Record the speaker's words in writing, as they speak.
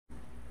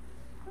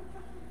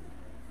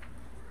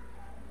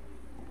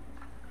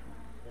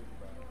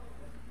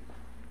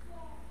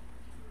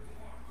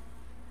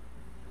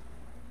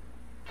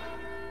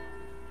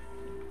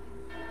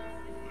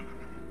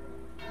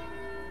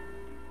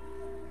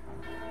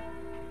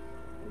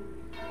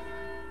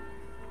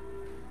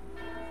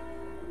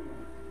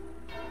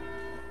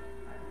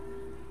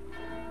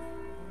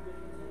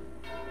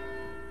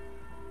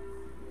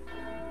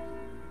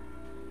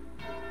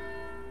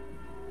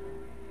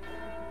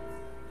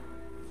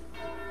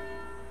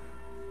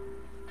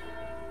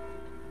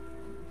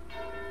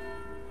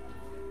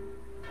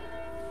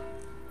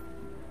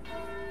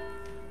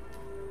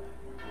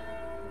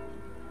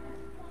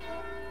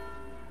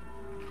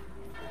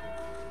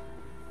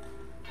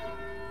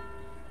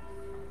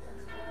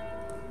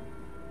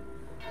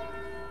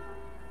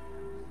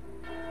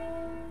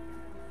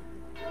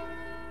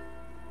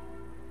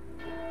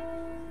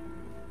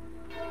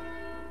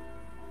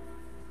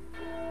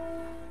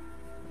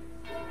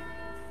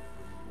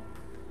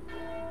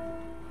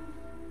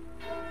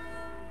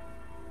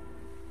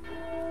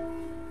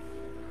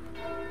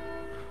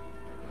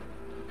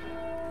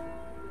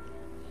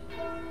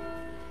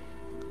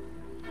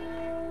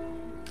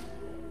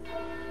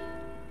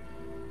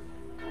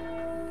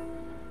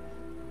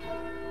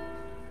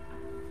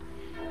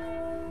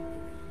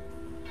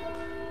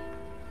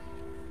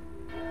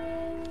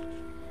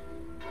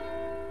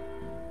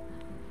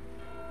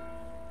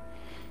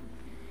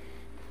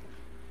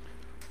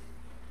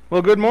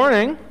Well, good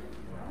morning.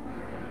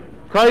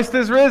 Christ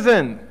is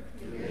risen.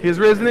 He is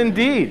risen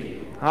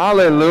indeed.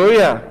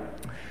 Hallelujah.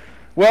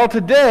 Well,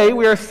 today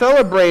we are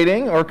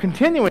celebrating or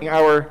continuing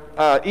our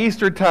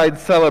Eastertide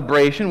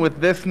celebration with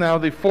this now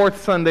the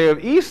fourth Sunday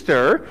of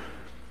Easter.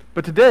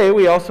 But today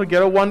we also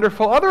get a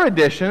wonderful other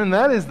addition, and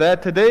that is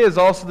that today is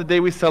also the day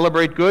we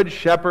celebrate Good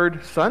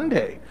Shepherd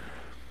Sunday.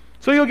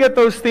 So you'll get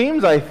those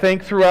themes, I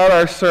think, throughout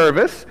our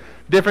service.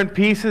 Different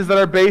pieces that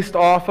are based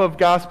off of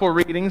gospel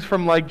readings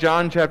from like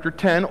John chapter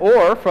 10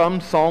 or from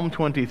Psalm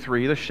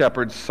 23, the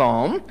Shepherd's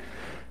Psalm.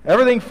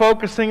 Everything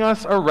focusing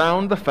us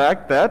around the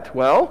fact that,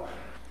 well,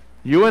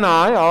 you and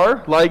I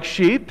are like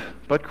sheep,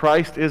 but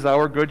Christ is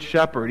our good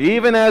shepherd.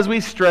 Even as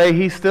we stray,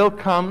 he still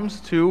comes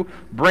to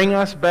bring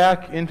us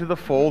back into the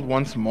fold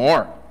once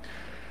more.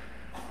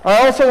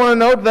 I also want to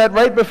note that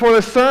right before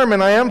the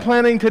sermon, I am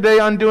planning today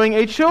on doing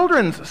a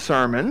children's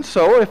sermon.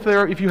 So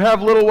if you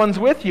have little ones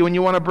with you and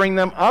you want to bring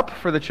them up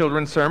for the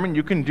children's sermon,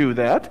 you can do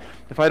that.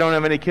 If I don't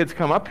have any kids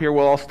come up here,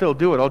 well, I'll still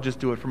do it. I'll just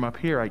do it from up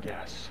here, I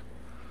guess.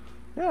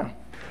 Yeah.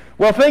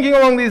 Well, thinking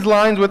along these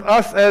lines with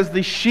us as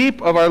the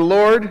sheep of our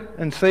Lord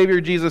and Savior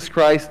Jesus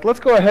Christ,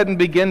 let's go ahead and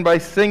begin by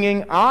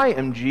singing, I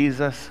Am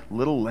Jesus,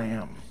 Little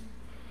Lamb.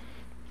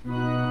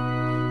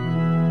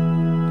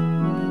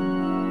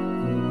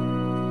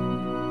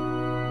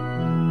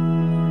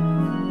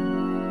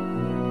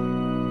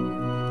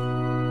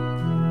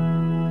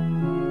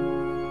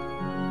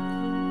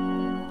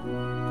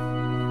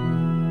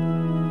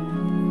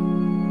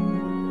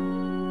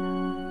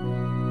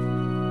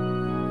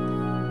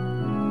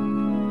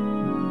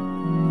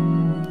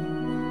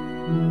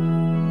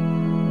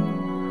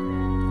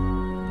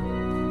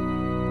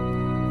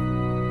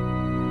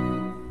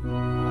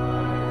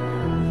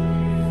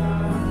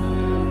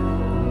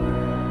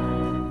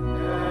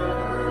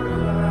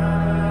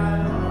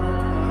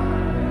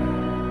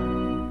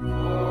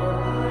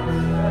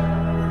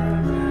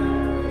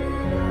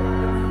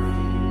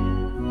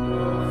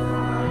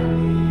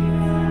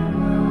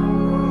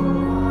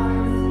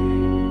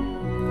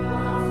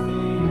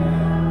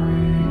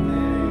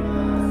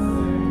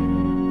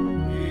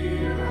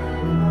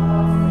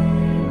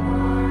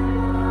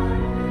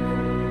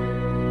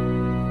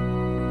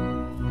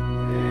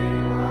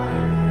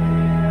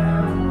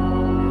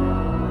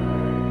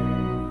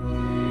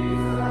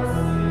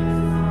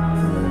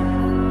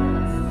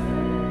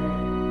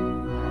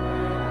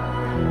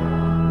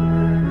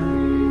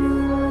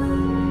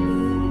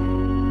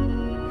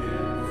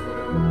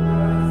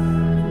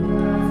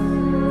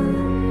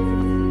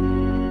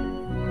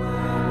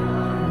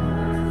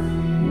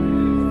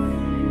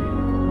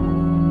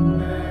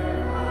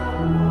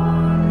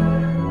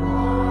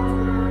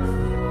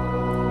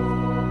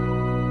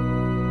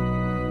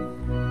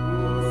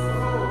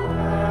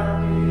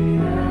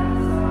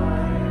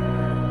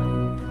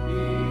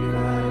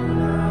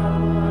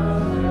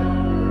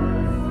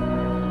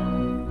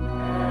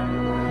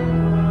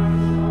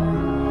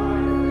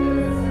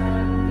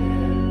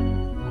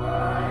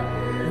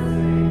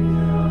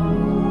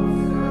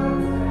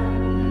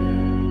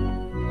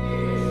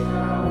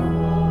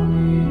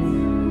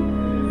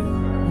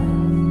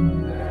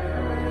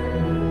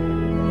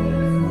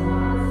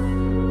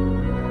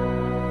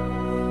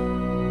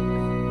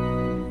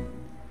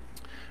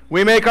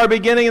 We make our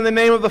beginning in the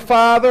name of the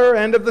Father,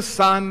 and of the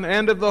Son,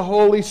 and of the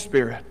Holy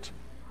Spirit.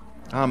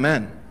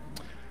 Amen.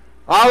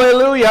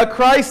 Alleluia,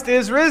 Christ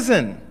is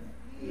risen.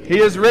 He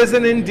is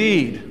risen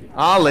indeed.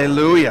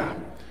 Alleluia.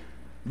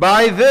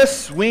 By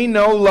this we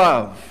know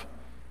love,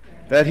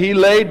 that he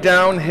laid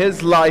down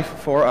his life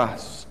for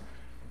us.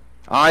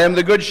 I am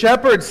the good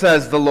shepherd,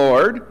 says the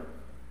Lord.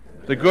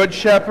 The good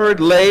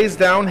shepherd lays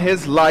down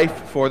his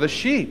life for the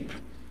sheep.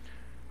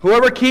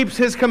 Whoever keeps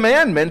his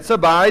commandments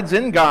abides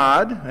in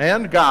God,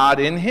 and God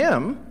in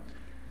him.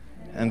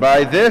 And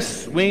by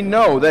this we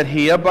know that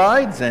he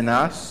abides in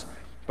us,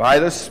 by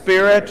the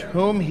Spirit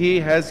whom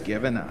he has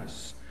given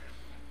us.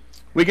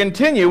 We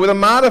continue with a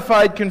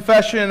modified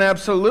confession and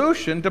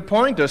absolution to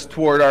point us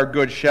toward our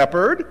good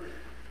shepherd.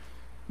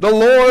 The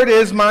Lord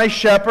is my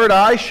shepherd,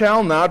 I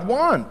shall not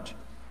want.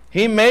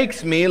 He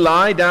makes me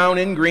lie down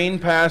in green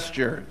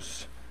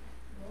pastures.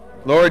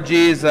 Lord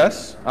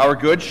Jesus, our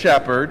good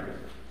shepherd,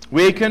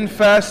 we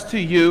confess to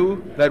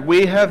you that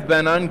we have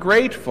been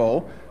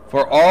ungrateful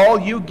for all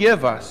you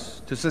give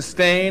us to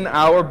sustain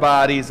our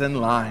bodies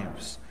and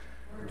lives.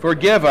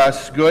 Forgive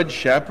us, good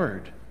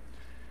shepherd.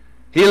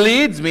 He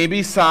leads me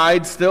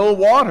beside still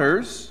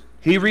waters.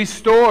 He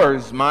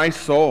restores my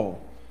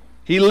soul.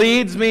 He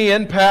leads me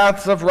in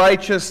paths of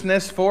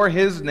righteousness for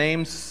his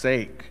name's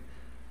sake.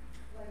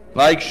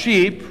 Like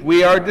sheep,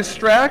 we are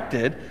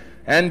distracted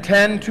and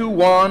tend to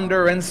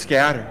wander and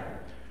scatter.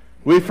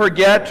 We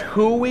forget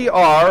who we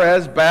are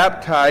as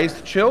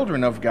baptized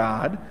children of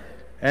God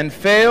and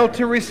fail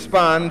to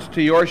respond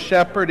to your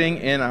shepherding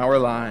in our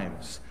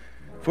lives.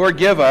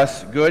 Forgive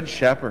us, good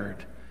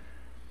shepherd.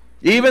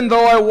 Even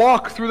though I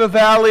walk through the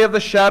valley of the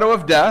shadow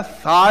of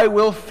death, I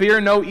will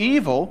fear no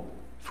evil,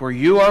 for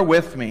you are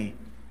with me.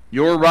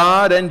 Your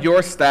rod and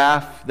your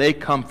staff, they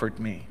comfort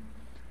me.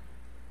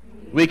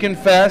 We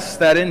confess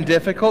that in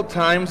difficult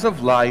times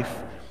of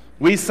life,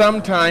 we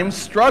sometimes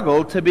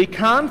struggle to be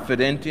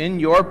confident in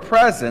your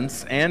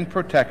presence and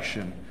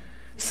protection,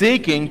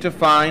 seeking to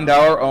find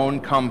our own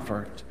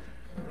comfort.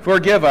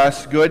 Forgive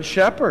us, Good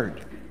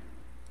Shepherd.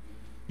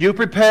 You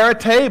prepare a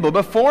table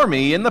before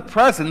me in the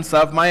presence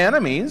of my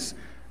enemies.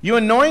 You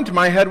anoint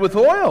my head with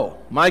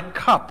oil. My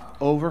cup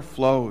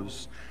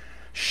overflows.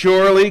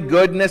 Surely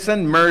goodness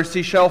and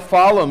mercy shall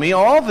follow me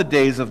all the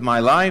days of my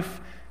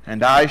life,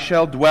 and I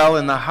shall dwell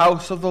in the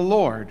house of the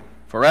Lord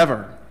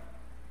forever.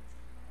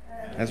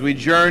 As we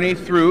journey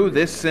through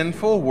this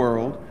sinful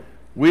world,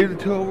 we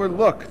to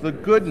overlook the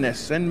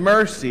goodness and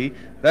mercy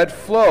that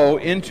flow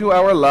into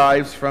our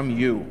lives from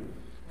you.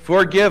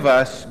 Forgive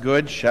us,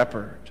 Good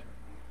Shepherd.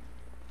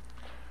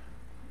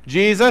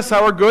 Jesus,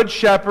 our Good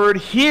Shepherd,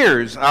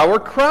 hears our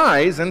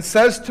cries and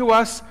says to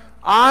us,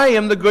 I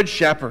am the Good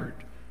Shepherd.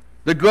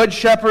 The Good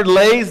Shepherd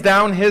lays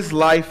down his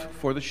life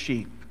for the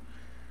sheep.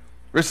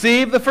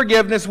 Receive the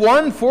forgiveness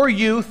won for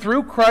you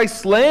through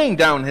Christ laying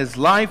down his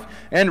life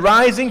and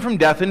rising from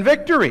death in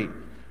victory.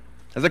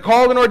 As a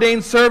called and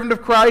ordained servant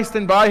of Christ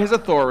and by his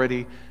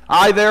authority,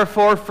 I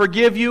therefore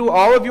forgive you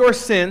all of your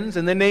sins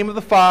in the name of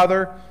the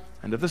Father,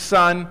 and of the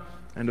Son,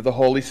 and of the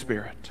Holy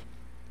Spirit.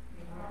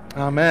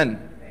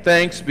 Amen.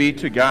 Thanks be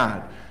to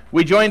God.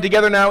 We join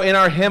together now in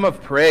our hymn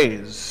of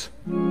praise.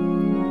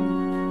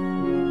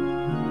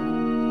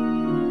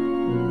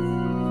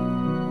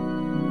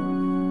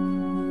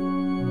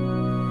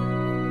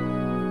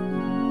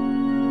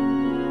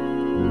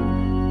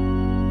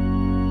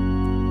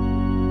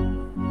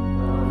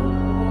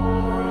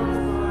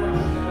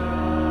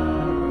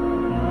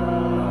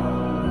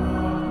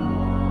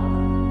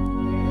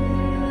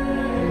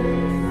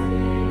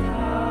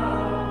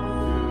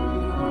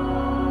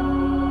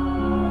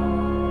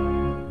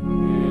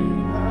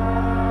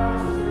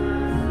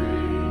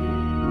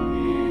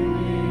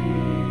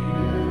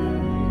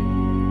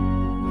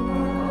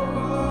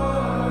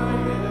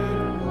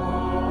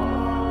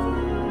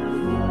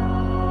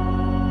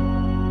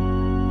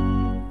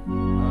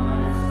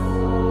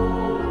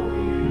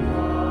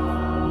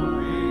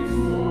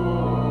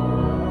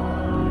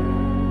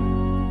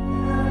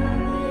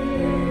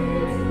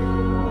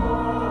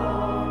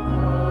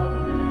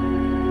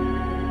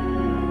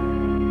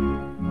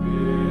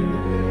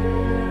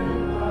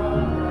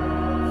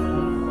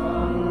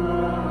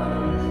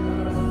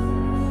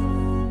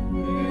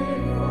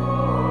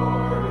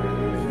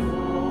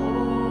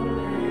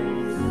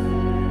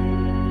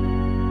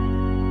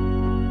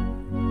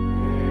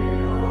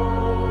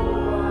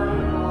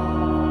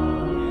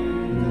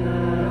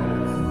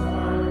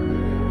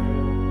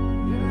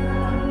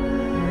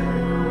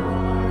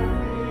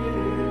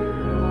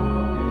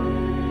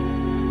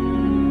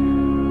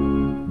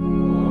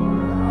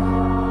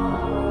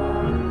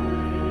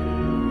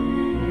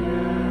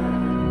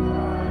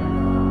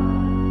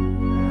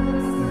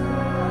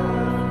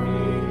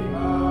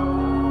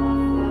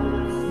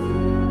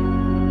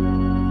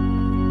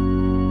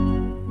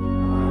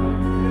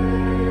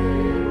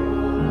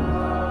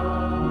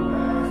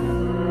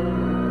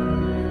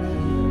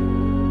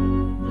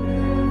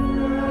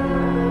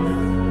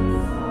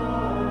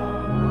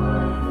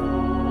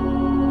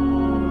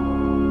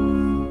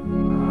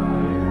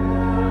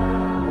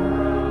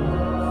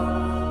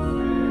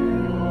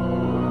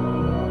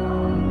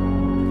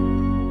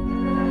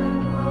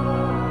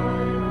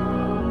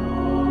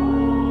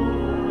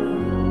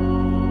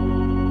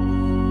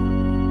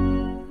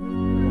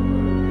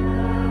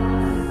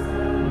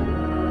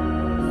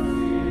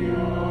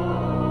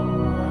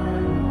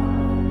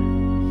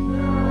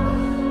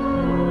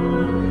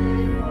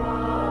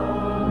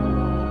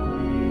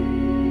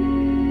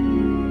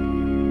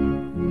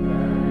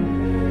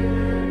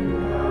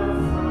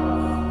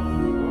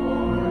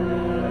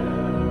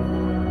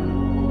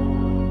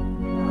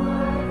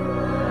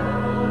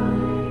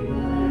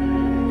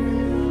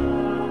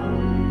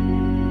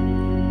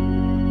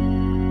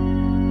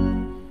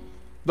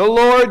 The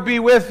Lord be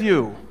with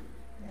you.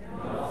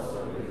 And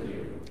also with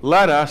you.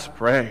 Let us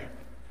pray.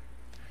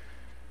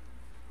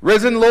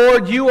 Risen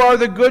Lord, you are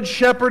the Good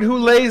Shepherd who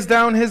lays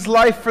down his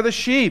life for the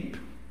sheep.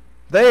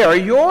 They are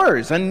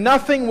yours, and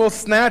nothing will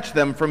snatch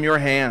them from your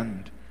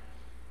hand.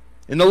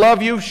 In the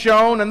love you've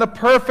shown and the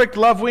perfect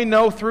love we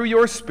know through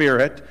your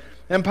Spirit,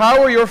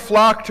 empower your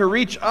flock to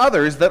reach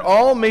others, that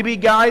all may be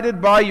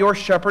guided by your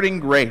shepherding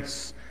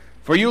grace.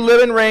 For you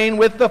live and reign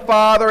with the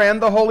Father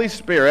and the Holy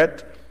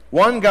Spirit,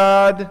 one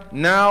God,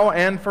 now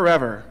and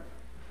forever.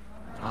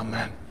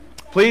 Amen.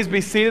 Please be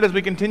seated as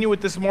we continue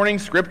with this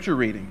morning's scripture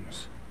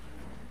readings.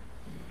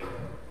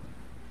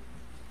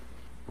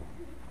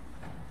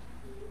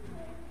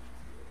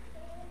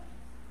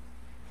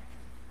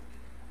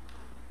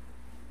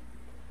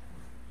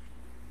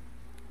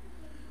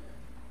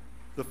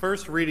 The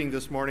first reading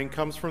this morning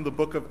comes from the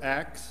book of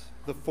Acts,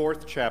 the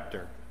 4th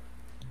chapter.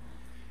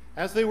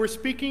 As they were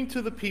speaking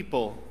to the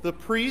people, the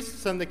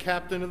priests and the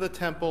captain of the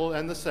temple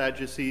and the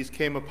Sadducees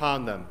came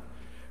upon them,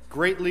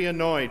 greatly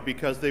annoyed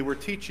because they were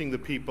teaching the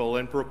people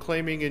and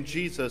proclaiming in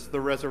Jesus the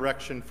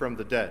resurrection from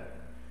the dead.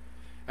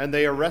 And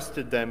they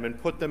arrested them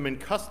and put them in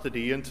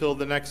custody until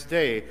the next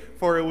day,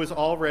 for it was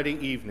already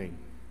evening.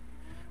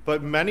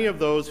 But many of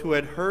those who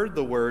had heard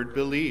the word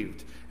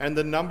believed, and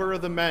the number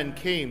of the men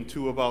came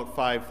to about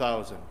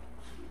 5,000.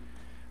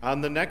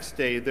 On the next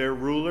day, their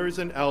rulers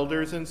and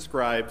elders and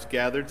scribes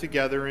gathered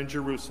together in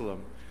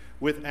Jerusalem,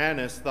 with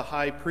Annas the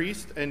high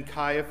priest, and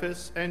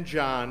Caiaphas, and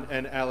John,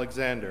 and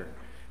Alexander,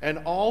 and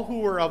all who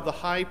were of the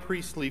high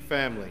priestly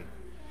family.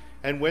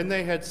 And when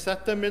they had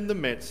set them in the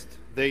midst,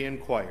 they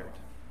inquired,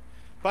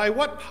 "By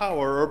what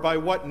power or by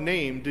what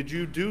name did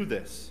you do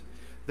this?"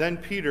 Then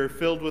Peter,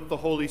 filled with the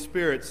Holy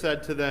Spirit,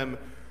 said to them,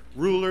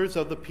 "Rulers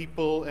of the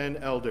people and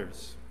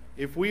elders,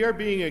 if we are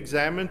being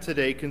examined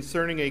today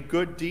concerning a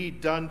good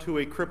deed done to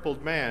a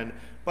crippled man,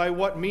 by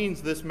what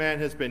means this man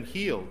has been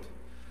healed,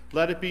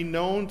 let it be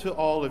known to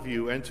all of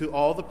you and to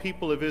all the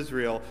people of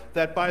Israel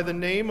that by the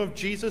name of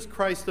Jesus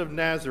Christ of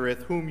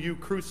Nazareth, whom you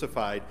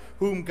crucified,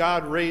 whom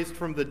God raised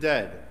from the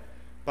dead,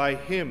 by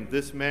him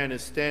this man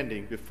is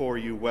standing before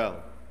you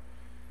well.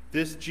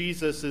 This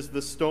Jesus is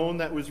the stone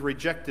that was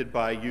rejected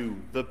by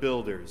you, the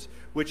builders,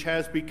 which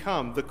has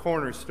become the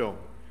cornerstone.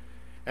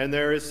 And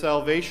there is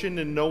salvation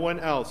in no one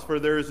else,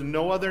 for there is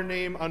no other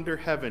name under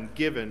heaven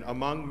given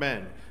among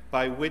men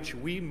by which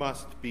we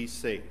must be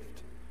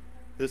saved."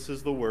 This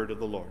is the word of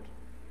the Lord.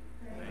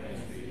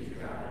 Thanks be to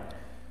God.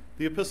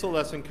 The epistle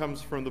lesson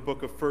comes from the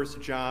book of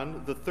 1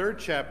 John, the 3rd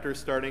chapter,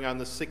 starting on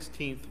the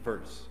 16th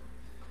verse.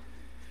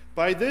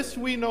 "By this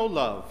we know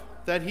love,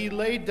 that he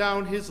laid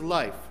down his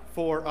life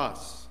for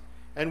us,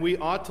 and we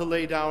ought to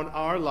lay down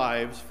our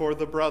lives for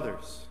the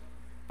brothers.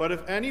 But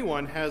if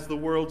anyone has the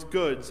world's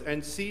goods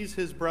and sees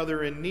his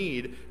brother in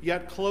need,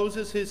 yet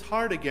closes his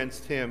heart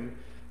against him,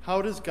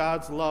 how does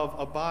God's love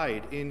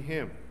abide in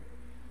him?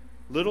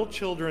 Little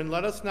children,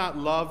 let us not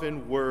love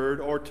in word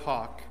or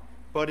talk,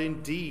 but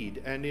in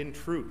deed and in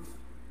truth.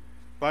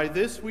 By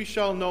this we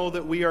shall know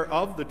that we are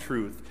of the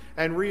truth,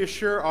 and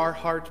reassure our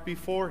heart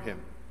before him.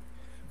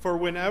 For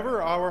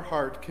whenever our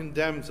heart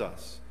condemns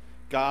us,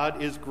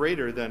 God is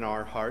greater than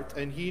our heart,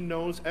 and he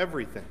knows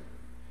everything.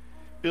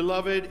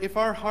 Beloved, if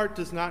our heart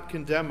does not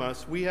condemn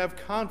us, we have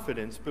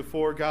confidence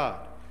before God,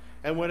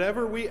 and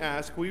whatever we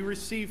ask we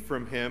receive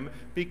from him,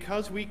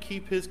 because we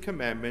keep his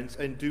commandments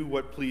and do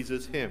what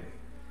pleases him.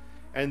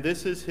 And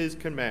this is his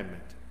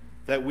commandment,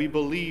 that we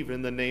believe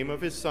in the name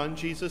of his Son,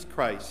 Jesus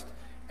Christ,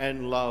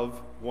 and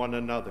love one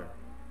another,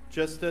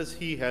 just as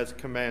he has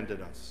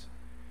commanded us.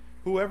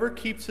 Whoever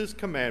keeps his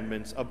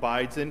commandments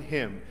abides in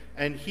him,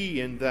 and he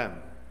in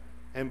them.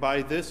 And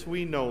by this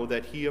we know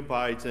that he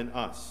abides in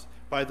us,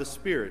 by the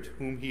Spirit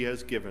whom he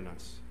has given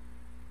us."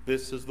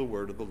 This is the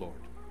word of the Lord.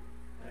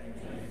 Thanks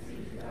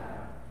be to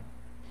God.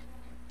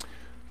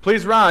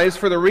 Please rise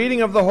for the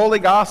reading of the Holy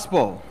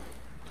Gospel.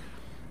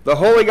 The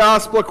Holy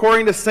Gospel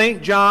according to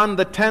St. John,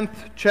 the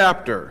 10th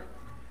chapter.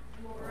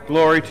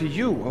 Glory to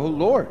you, O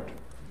Lord.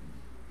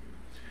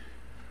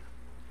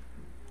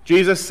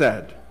 Jesus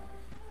said,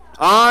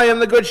 "I am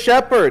the good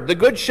shepherd. The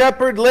good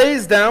shepherd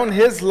lays down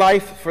his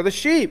life for the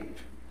sheep.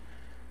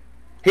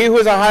 He who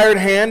is a hired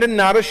hand and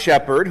not a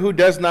shepherd, who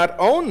does not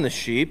own the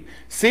sheep,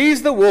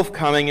 sees the wolf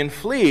coming and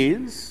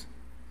flees,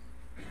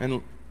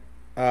 and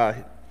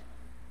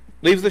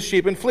leaves the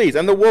sheep and flees.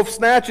 And the wolf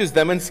snatches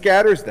them and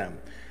scatters them.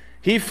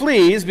 He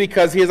flees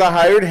because he is a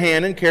hired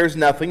hand and cares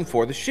nothing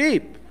for the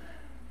sheep.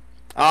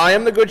 I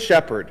am the good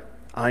shepherd.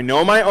 I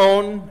know my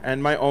own,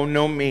 and my own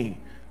know me,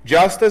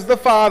 just as the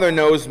Father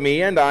knows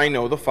me, and I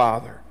know the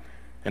Father.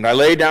 And I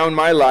lay down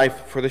my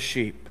life for the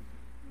sheep.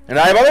 And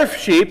I have other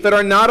sheep that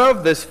are not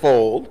of this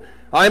fold.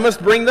 I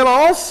must bring them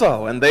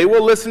also, and they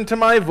will listen to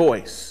my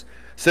voice.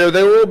 So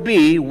there will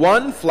be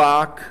one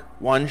flock,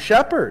 one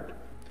shepherd.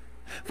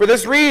 For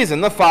this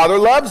reason the Father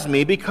loves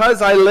me,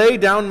 because I lay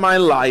down my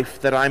life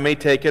that I may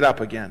take it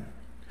up again.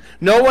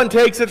 No one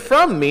takes it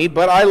from me,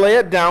 but I lay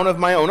it down of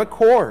my own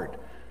accord.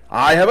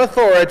 I have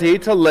authority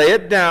to lay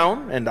it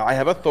down, and I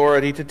have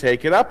authority to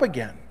take it up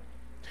again.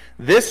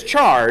 This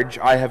charge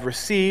I have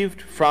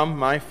received from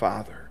my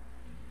Father."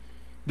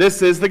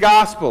 This is the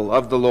gospel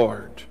of the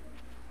Lord.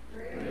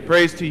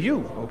 Praise to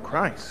you, O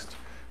Christ.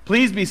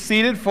 Please be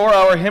seated for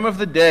our hymn of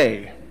the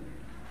day.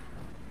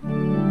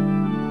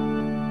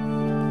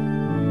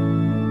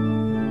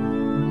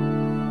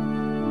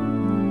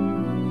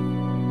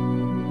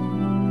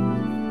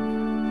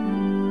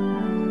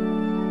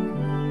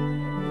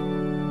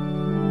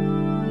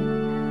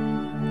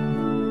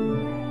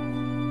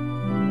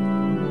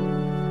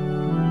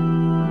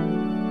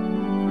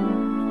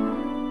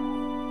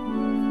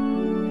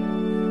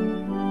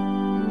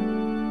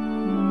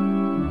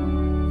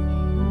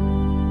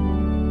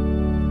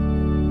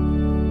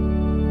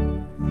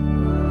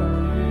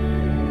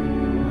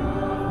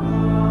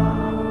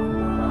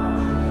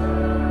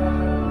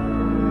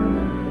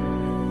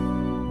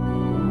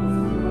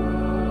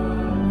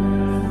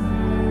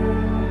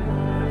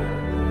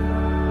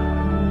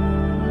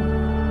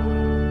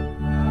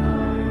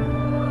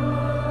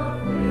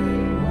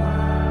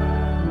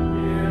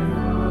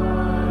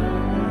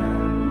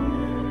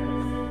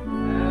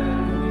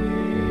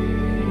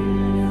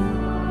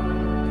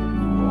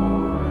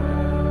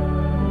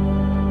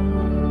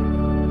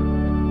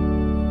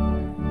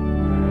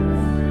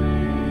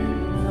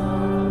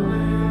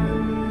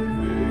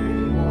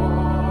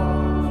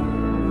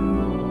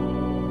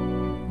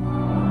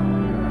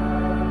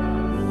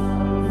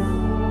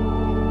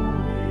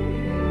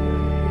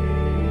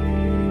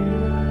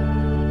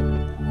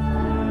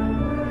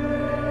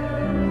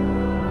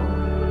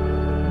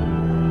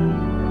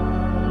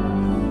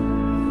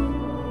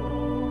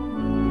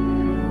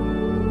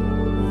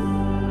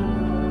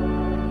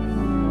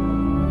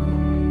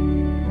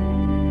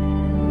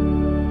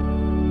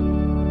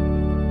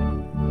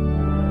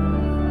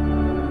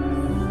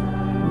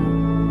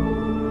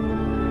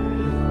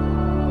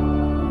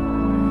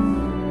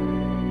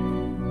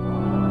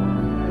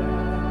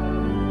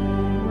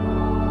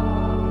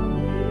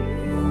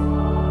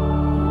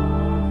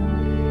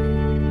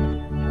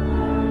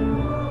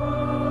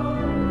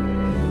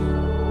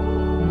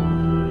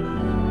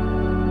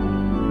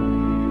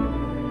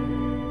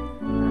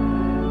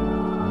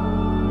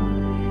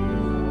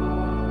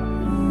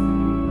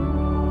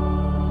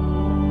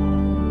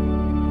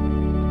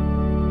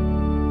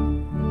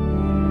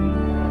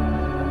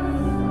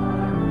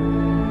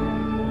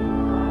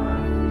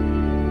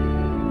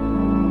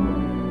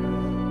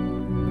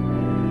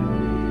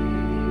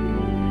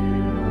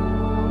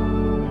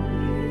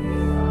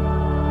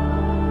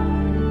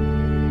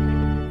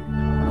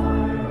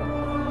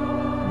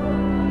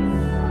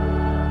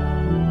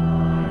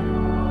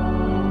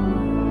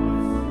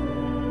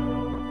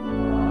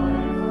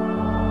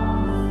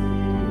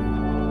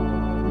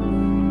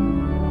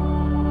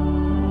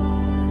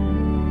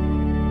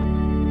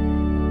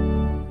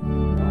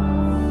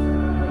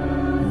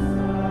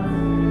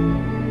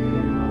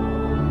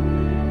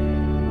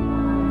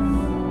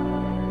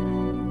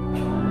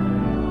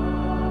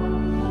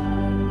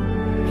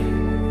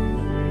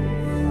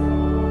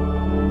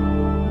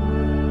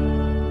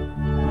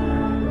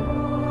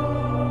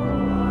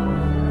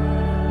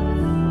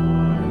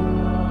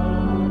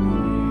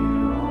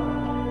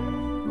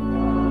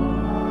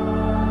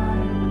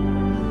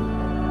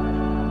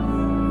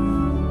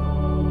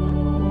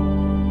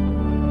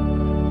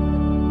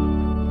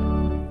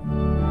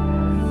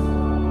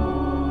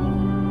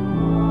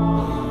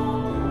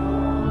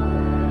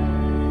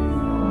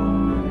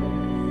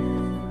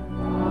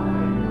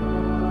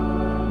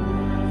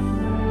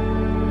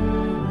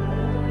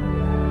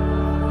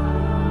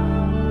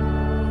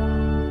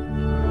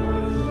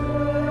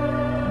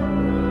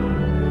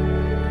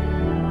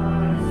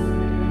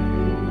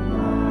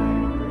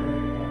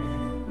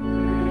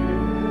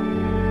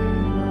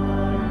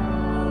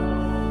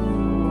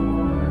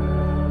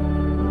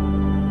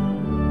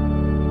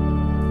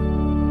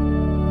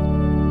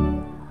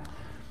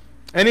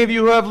 Any of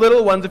you who have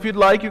little ones, if you'd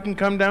like, you can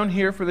come down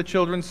here for the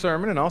children's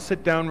sermon, and I'll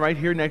sit down right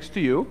here next to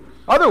you.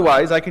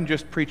 Otherwise, I can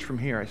just preach from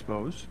here, I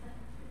suppose.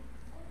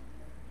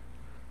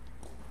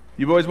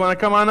 You boys want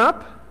to come on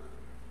up?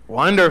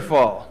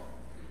 Wonderful.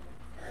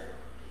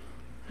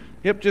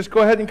 Yep, just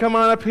go ahead and come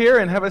on up here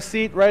and have a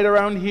seat right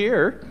around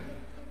here.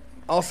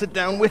 I'll sit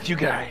down with you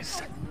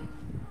guys.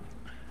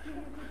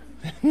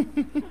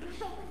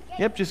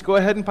 Yep, just go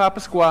ahead and pop a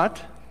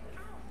squat.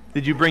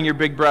 Did you bring your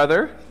big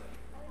brother?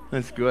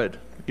 That's good,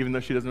 even though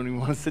she doesn't even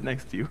want to sit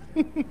next to you.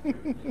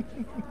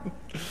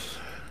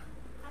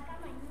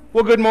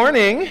 Well, good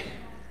morning.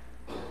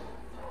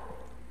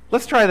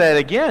 Let's try that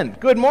again.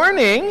 Good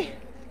morning.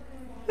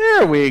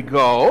 There we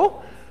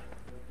go.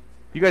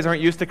 You guys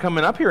aren't used to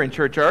coming up here in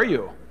church, are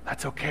you?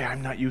 That's okay.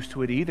 I'm not used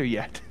to it either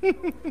yet.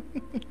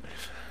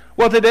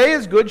 Well, today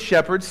is Good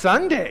Shepherd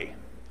Sunday.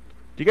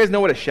 Do you guys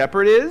know what a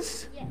shepherd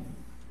is? Yes.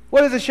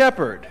 What is a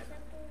shepherd?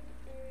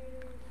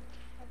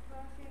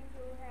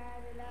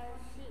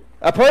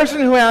 A person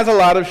who has a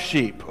lot of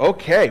sheep.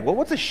 Okay. Well,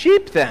 what's a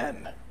sheep then?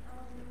 A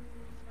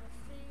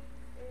sheep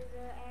is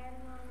an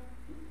animal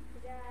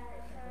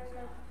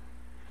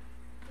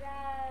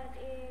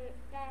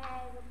that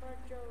has a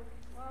bunch of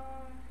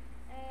wool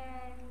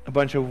and A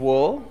bunch of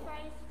wool?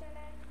 Christ in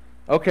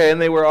it. Okay, and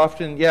they were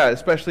often, yeah,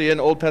 especially in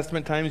Old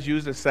Testament times,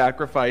 used as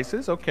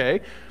sacrifices.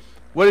 Okay.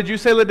 What did you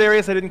say,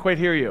 Ladarius? I didn't quite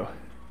hear you.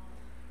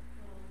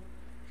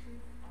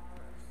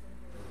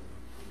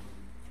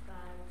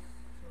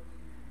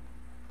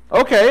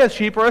 Okay, a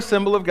sheep are a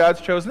symbol of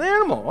God's chosen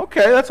animal.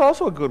 Okay, that's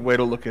also a good way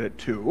to look at it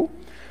too.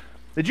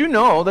 Did you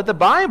know that the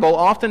Bible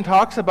often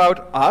talks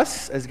about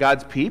us as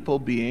God's people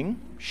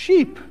being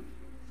sheep?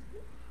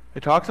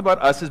 It talks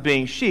about us as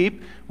being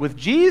sheep, with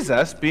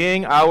Jesus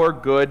being our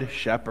good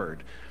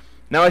shepherd.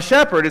 Now, a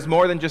shepherd is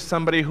more than just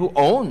somebody who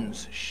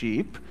owns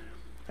sheep.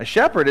 A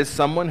shepherd is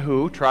someone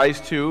who tries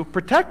to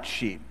protect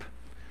sheep.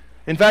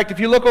 In fact, if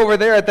you look over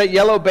there at that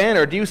yellow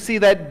banner, do you see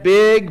that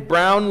big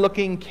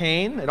brown-looking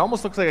cane? It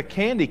almost looks like a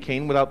candy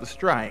cane without the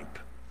stripe.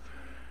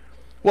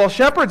 Well,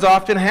 shepherds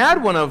often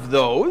had one of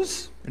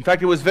those. In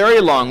fact, it was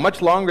very long,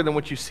 much longer than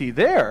what you see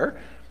there.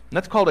 And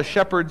that's called a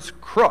shepherd's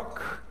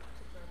crook.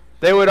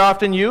 They would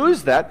often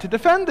use that to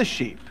defend the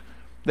sheep.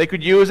 They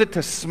could use it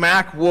to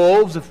smack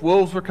wolves if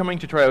wolves were coming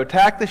to try to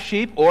attack the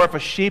sheep, or if a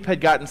sheep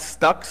had gotten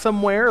stuck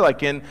somewhere,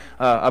 like in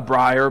a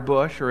briar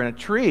bush or in a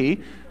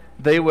tree,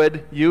 they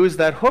would use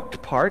that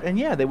hooked part, and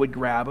yeah, they would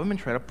grab them and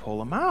try to pull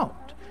them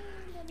out.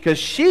 Because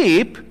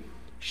sheep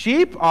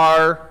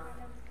are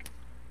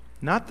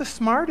not the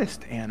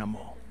smartest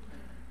animal.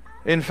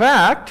 In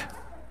fact,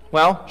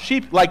 well,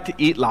 sheep like to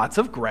eat lots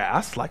of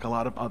grass, like a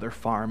lot of other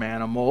farm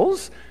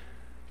animals.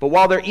 But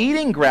while they're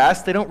eating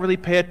grass, they don't really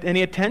pay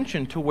any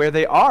attention to where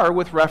they are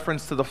with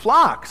reference to the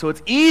flock. So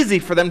it's easy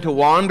for them to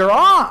wander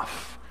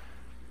off.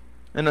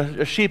 And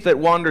a sheep that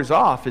wanders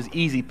off is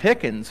easy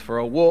pickings for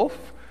a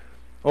wolf,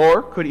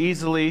 or could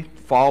easily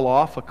fall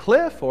off a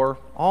cliff, or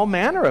all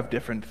manner of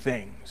different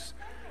things.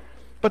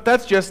 But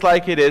that's just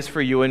like it is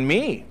for you and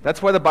me.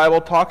 That's why the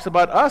Bible talks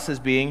about us as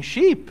being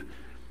sheep.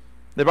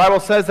 The Bible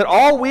says that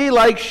all we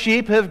like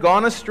sheep have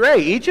gone astray.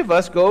 Each of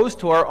us goes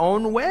to our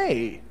own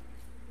way.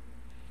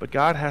 But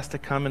God has to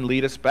come and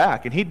lead us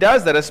back. And he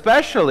does that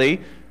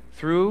especially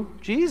through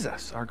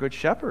Jesus, our good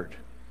shepherd,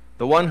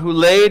 the one who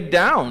laid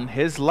down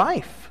his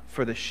life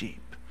for the sheep.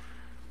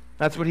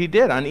 That's what he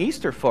did on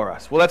Easter for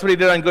us. Well, that's what he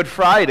did on Good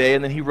Friday,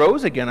 and then he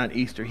rose again on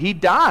Easter. He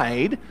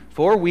died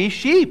for we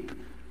sheep,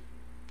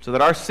 so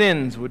that our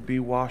sins would be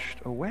washed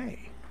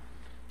away.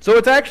 So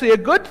it's actually a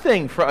good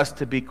thing for us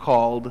to be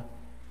called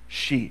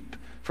sheep,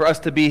 for us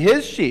to be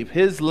his sheep,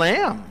 his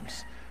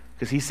lambs,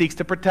 because he seeks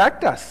to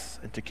protect us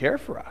and to care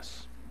for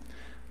us.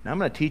 Now I'm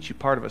going to teach you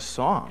part of a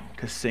song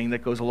to sing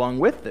that goes along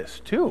with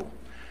this too.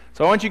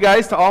 So I want you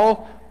guys to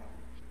all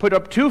put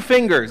up 2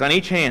 fingers on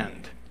each hand.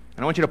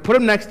 And I want you to put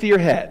them next to your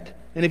head.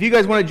 And if you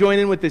guys want to join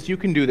in with this, you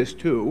can do this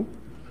too.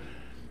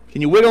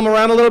 Can you wiggle them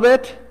around a little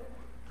bit?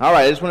 All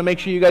right, I just want to make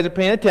sure you guys are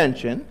paying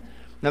attention.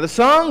 Now the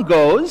song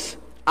goes,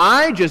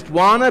 I just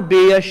want to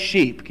be a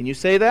sheep. Can you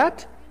say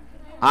that?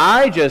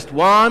 I just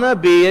want to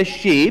be a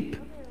sheep.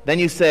 Then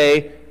you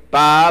say,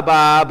 ba,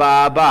 ba,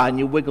 ba, ba, and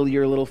you wiggle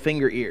your little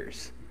finger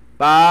ears.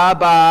 Ba,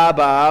 ba,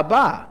 ba,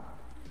 ba.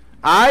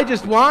 I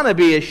just want to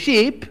be a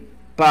sheep.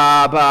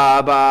 Ba,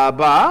 ba, ba,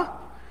 ba.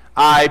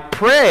 I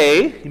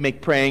pray, you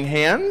make praying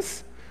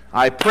hands.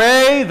 I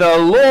pray the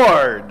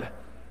Lord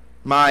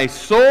my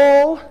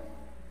soul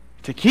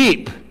to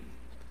keep.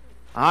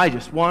 I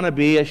just want to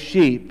be a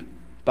sheep.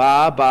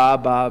 Ba, ba,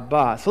 ba,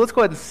 ba. So let's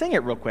go ahead and sing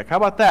it real quick. How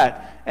about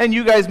that? And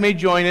you guys may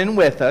join in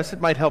with us.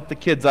 It might help the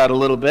kids out a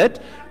little bit.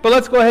 But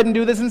let's go ahead and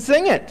do this and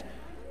sing it.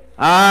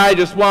 I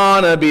just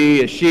want to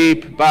be a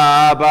sheep,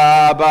 ba,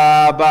 ba,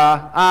 ba,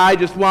 ba. I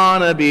just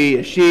want to be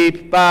a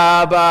sheep,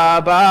 ba,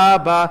 ba,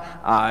 ba, ba.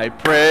 I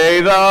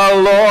pray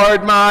the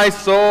Lord my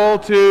soul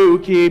to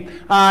keep.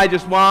 I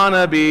just want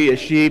to be a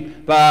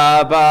sheep,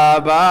 ba, ba,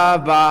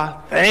 ba,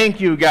 ba. Thank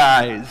you,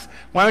 guys.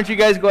 Why don't you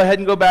guys go ahead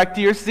and go back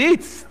to your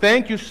seats?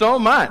 Thank you so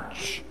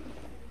much.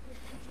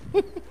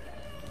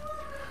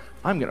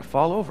 I'm going to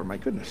fall over, my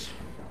goodness.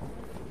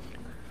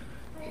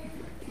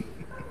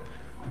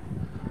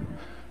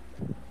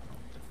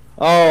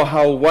 Oh,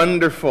 how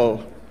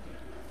wonderful.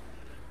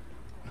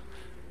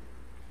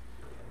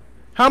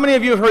 How many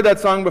of you have heard that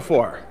song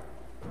before?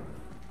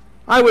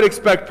 I would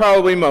expect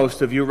probably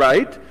most of you,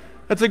 right?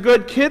 That's a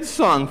good kids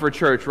song for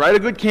church, right? A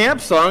good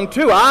camp song,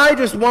 too. I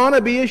just want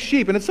to be a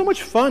sheep. And it's so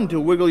much fun to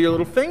wiggle your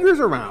little fingers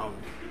around.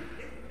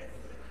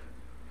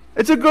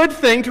 It's a good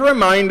thing to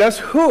remind us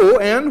who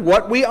and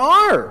what we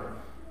are.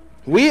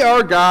 We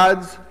are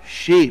God's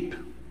sheep,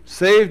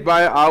 saved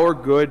by our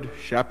good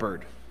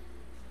shepherd.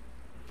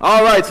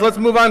 All right, so let's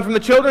move on from the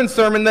children's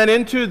sermon then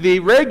into the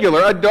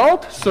regular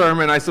adult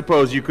sermon, I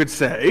suppose you could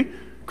say.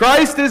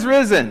 Christ is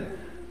risen.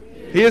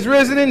 He is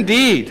risen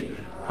indeed.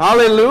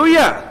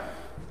 Hallelujah.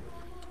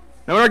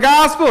 Now in our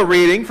gospel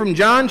reading from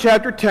John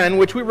chapter 10,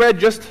 which we read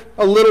just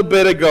a little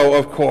bit ago,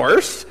 of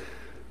course,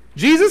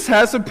 Jesus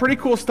has some pretty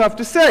cool stuff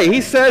to say. He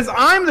says,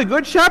 I'm the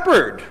good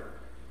shepherd.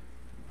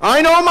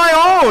 I know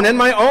my own, and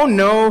my own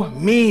know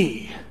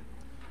me.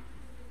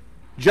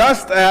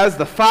 Just as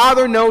the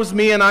Father knows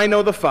me, and I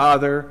know the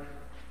Father,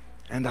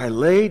 and I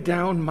lay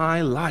down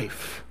my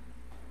life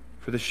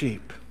for the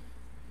sheep.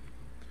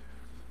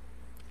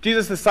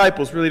 Jesus'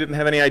 disciples really didn't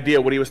have any idea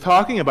what he was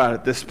talking about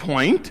at this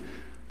point.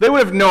 They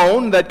would have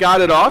known that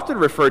God had often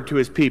referred to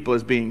his people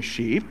as being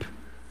sheep.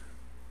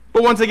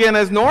 But once again,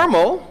 as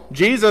normal,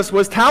 Jesus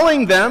was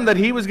telling them that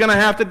he was going to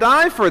have to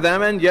die for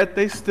them, and yet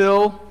they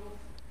still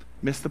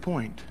missed the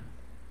point.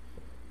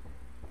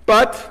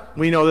 But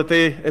we know that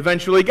they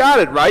eventually got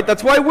it, right?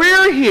 That's why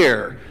we're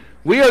here.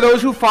 We are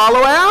those who follow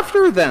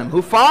after them,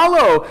 who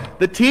follow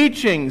the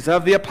teachings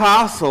of the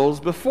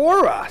apostles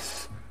before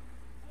us,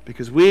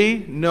 because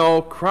we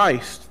know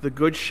Christ, the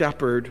Good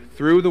Shepherd,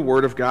 through the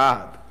Word of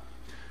God.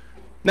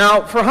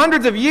 Now, for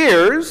hundreds of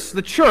years,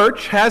 the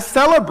church has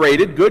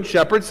celebrated Good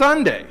Shepherd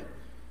Sunday.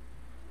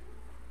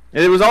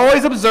 It was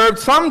always observed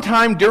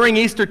sometime during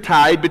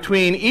Eastertide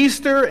between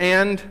Easter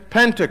and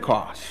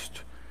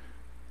Pentecost.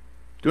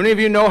 Do any of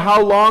you know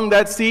how long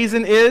that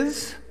season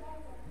is?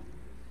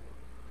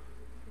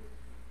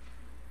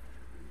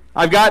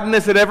 I've gotten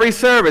this at every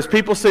service.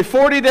 People say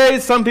 40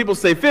 days, some people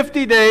say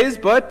 50 days,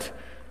 but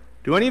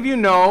do any of you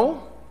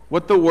know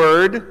what the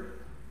word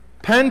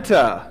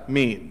Penta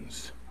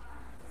means?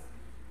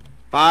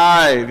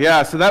 5,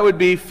 yeah, so that would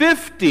be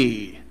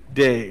 50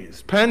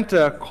 days.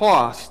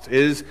 Pentecost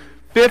is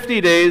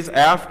 50 days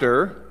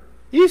after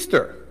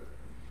Easter.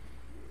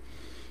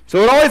 So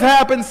it always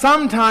happens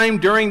sometime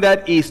during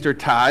that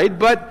Eastertide,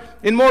 but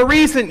in more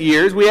recent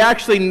years, we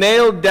actually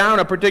nailed down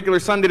a particular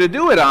Sunday to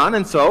do it on,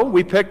 and so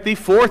we picked the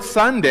 4th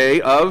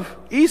Sunday of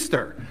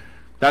Easter.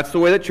 That's the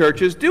way that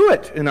churches do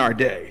it in our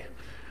day.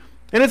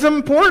 And it's an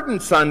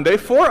important Sunday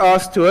for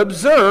us to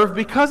observe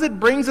because it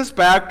brings us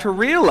back to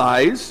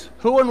realize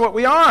who and what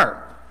we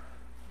are.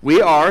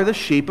 We are the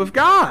sheep of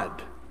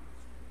God,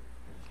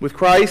 with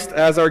Christ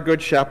as our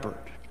good shepherd.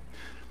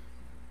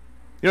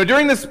 You know,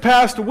 during this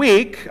past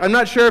week, I'm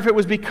not sure if it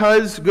was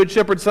because Good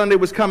Shepherd Sunday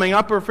was coming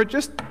up or if it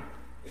just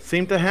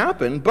seemed to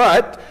happen,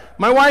 but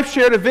my wife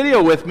shared a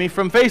video with me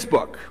from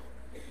Facebook.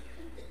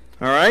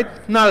 All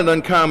right? Not an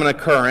uncommon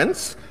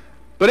occurrence.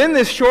 But in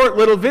this short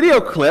little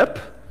video clip,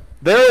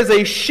 there is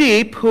a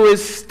sheep who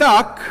is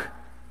stuck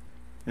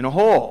in a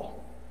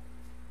hole.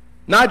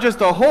 Not just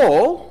a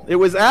hole, it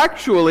was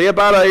actually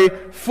about a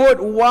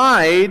foot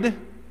wide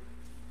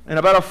and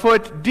about a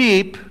foot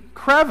deep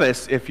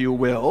crevice, if you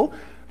will,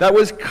 that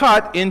was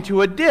cut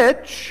into a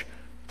ditch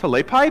to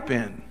lay pipe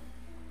in.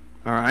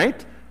 All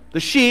right? The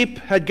sheep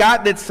had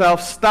gotten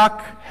itself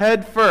stuck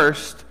head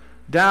first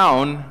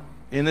down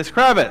in this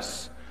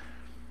crevice.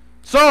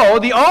 So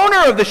the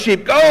owner of the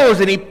sheep goes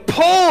and he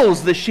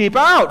pulls the sheep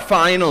out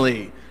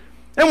finally.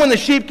 And when the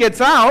sheep gets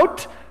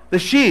out, the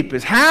sheep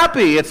is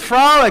happy, it's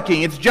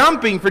frolicking, it's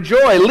jumping for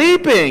joy,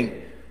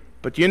 leaping.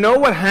 But you know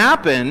what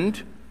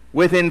happened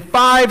within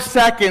 5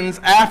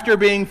 seconds after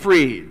being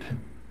freed?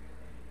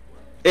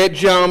 It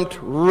jumped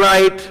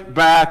right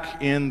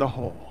back in the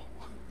hole.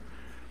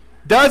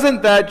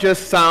 Doesn't that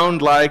just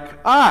sound like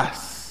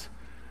us?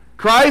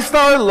 Christ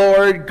our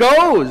Lord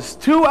goes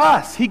to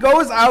us. He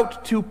goes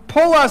out to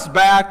pull us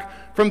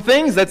back from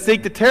things that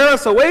seek to tear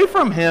us away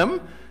from Him,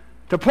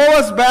 to pull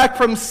us back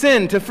from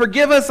sin, to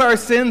forgive us our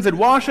sins and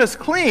wash us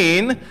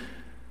clean.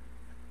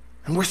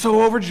 And we're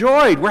so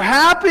overjoyed. We're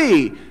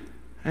happy.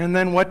 And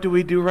then what do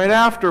we do right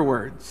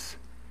afterwards?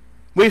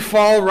 We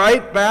fall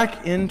right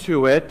back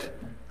into it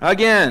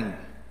again,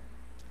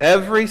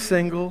 every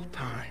single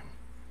time.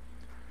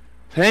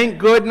 Thank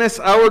goodness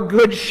our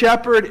good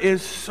shepherd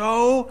is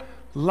so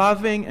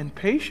loving and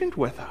patient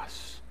with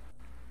us.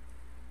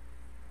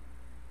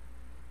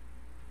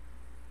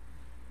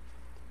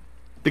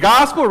 The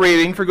gospel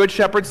reading for Good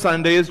Shepherd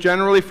Sunday is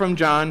generally from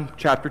John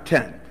chapter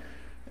 10.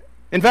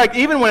 In fact,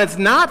 even when it's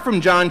not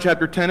from John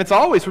chapter 10, it's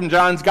always from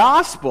John's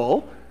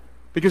gospel,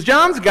 because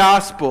John's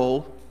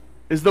gospel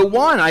is the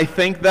one, I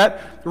think,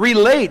 that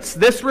relates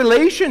this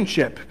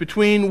relationship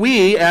between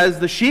we as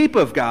the sheep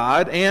of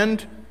God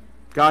and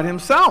God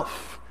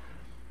Himself.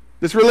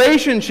 This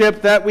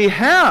relationship that we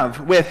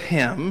have with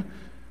him,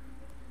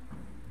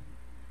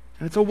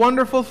 and it's a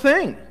wonderful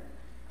thing.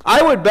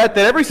 I would bet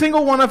that every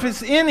single one of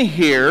us in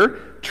here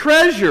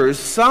treasures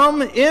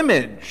some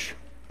image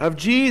of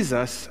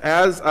Jesus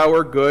as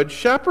our good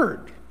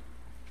shepherd.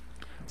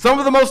 Some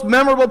of the most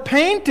memorable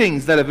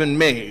paintings that have been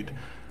made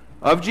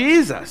of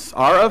Jesus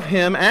are of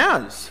him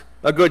as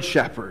a good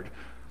shepherd,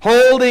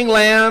 holding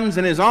lambs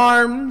in his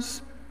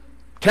arms,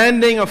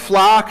 tending a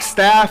flock,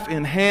 staff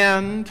in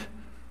hand,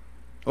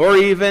 or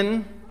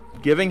even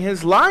giving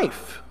his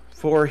life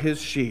for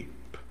his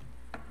sheep.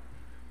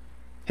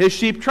 His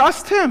sheep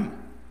trust him.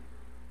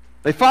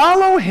 They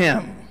follow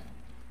him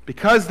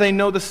because they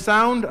know the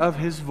sound of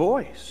his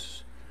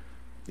voice.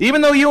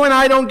 Even though you and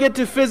I don't get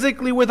to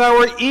physically with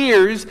our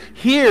ears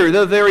hear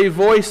the very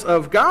voice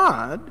of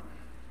God,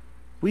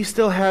 we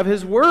still have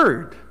his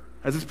word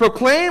as it's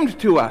proclaimed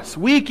to us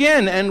week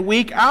in and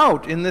week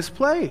out in this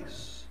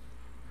place.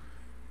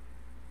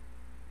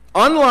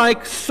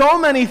 Unlike so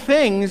many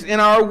things in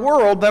our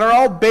world that are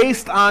all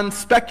based on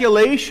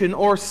speculation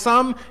or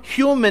some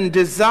human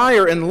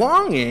desire and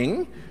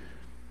longing,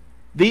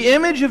 the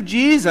image of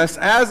Jesus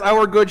as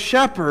our good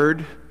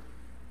shepherd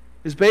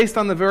is based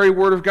on the very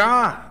word of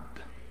God.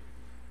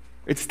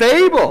 It's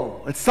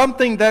stable. It's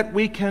something that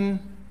we can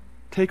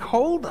take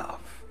hold of,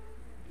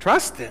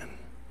 trust in.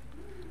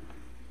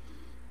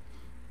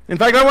 In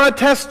fact, I want to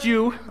test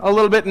you a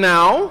little bit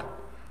now.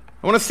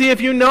 I want to see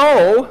if you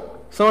know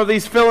some of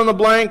these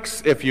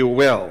fill-in-the-blanks, if you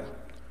will.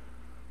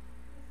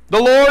 The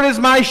Lord is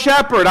my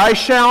shepherd, I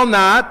shall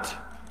not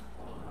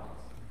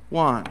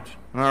want.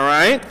 All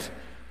right?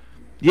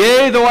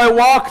 Yea, though I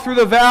walk through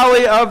the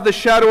valley of the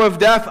shadow of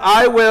death,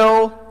 I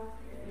will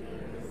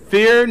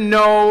fear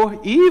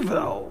no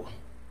evil.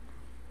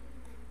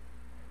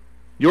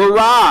 Your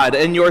rod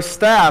and your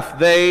staff,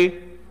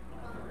 they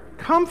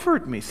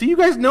comfort me. See, you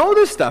guys know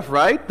this stuff,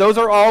 right? Those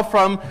are all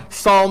from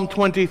Psalm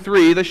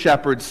 23, the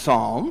shepherd's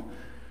psalm.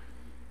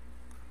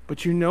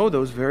 But you know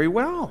those very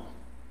well.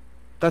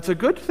 That's a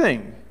good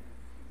thing.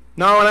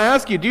 Now I want to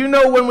ask you, do you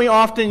know when we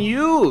often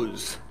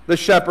use the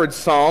shepherd's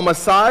psalm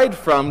aside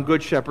from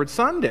Good Shepherd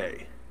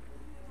Sunday?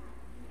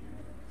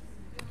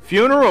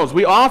 Funerals.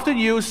 We often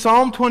use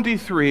Psalm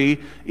 23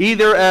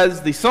 either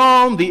as the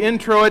psalm, the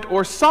introit,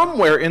 or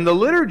somewhere in the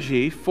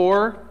liturgy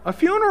for a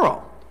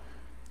funeral.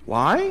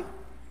 Why?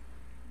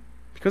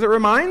 Because it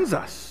reminds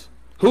us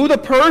who the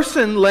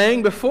person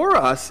laying before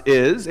us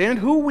is and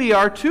who we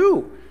are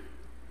too.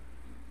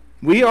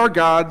 We are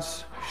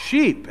God's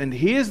sheep, and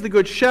he is the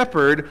good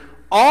shepherd,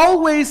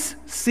 always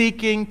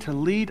seeking to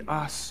lead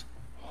us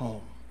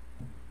home.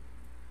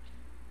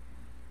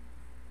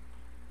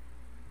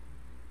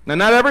 Now,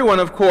 not everyone,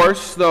 of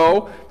course,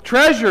 though,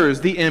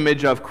 treasures the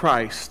image of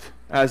Christ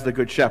as the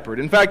good shepherd.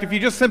 In fact, if you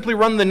just simply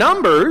run the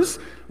numbers,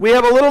 we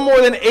have a little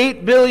more than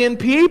 8 billion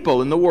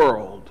people in the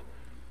world.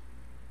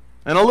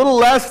 And a little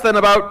less than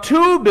about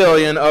 2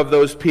 billion of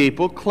those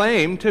people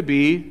claim to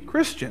be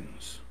Christians.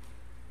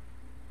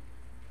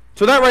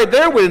 So that right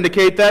there would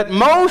indicate that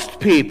most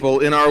people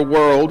in our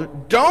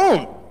world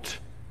don't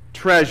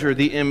treasure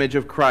the image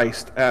of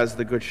Christ as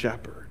the Good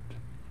Shepherd.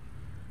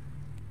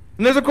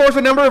 And there's, of course,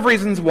 a number of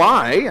reasons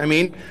why. I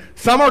mean,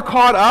 some are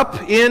caught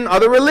up in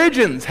other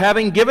religions,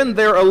 having given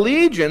their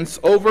allegiance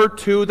over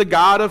to the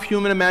God of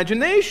human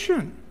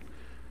imagination.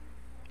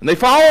 And they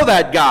follow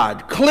that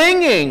God,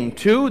 clinging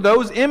to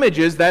those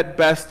images that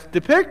best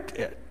depict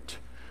it.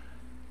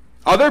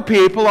 Other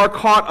people are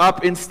caught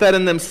up instead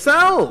in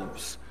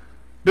themselves,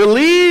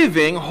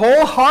 believing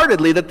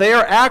wholeheartedly that they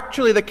are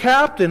actually the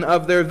captain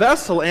of their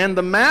vessel and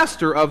the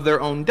master of their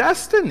own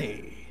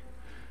destiny.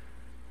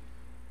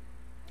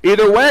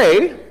 Either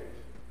way,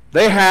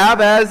 they have,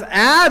 as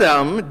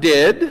Adam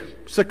did,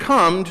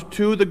 succumbed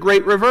to the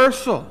great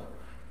reversal,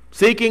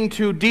 seeking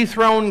to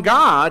dethrone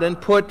God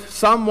and put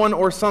someone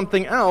or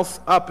something else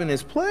up in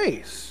his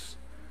place.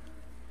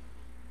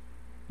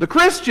 The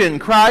Christian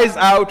cries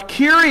out,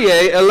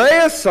 Kyrie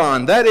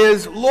eleison, that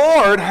is,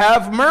 Lord,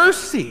 have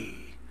mercy.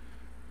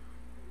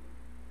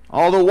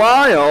 All the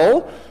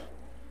while,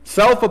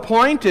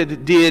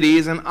 self-appointed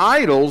deities and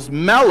idols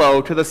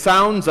mellow to the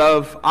sounds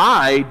of,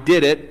 I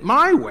did it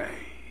my way.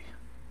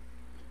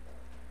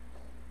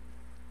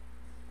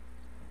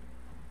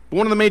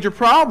 One of the major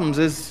problems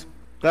is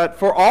that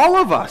for all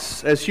of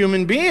us as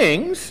human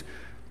beings,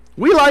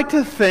 we like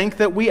to think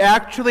that we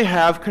actually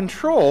have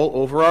control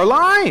over our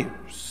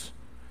lives.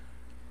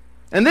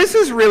 And this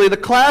is really the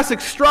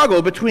classic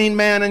struggle between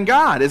man and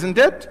God, isn't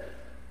it?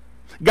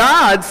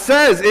 God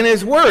says in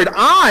his word,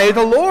 I,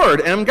 the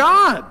Lord, am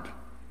God.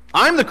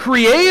 I'm the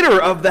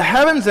creator of the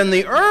heavens and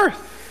the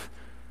earth.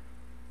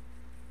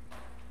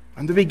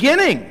 I'm the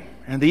beginning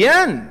and the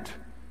end,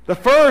 the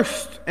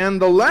first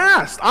and the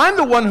last. I'm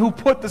the one who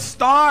put the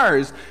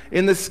stars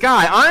in the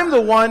sky. I'm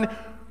the one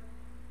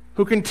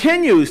who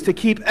continues to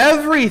keep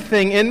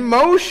everything in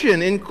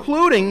motion,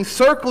 including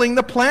circling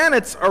the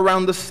planets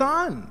around the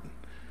sun.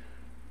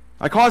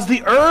 I caused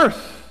the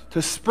earth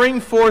to spring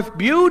forth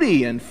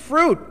beauty and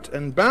fruit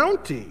and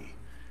bounty.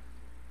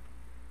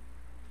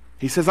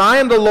 He says, I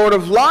am the Lord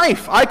of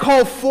life. I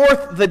call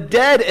forth the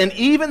dead, and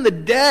even the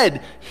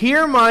dead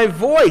hear my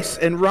voice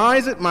and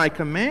rise at my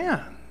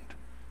command.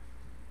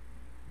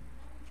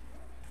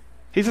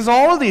 He says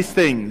all of these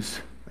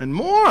things and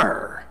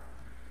more.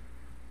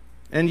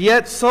 And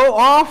yet so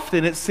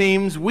often it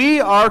seems we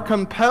are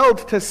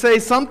compelled to say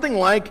something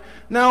like,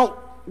 now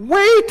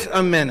wait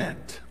a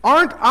minute,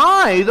 aren't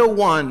I the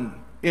one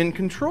in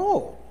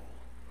control?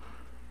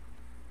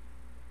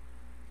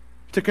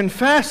 To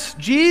confess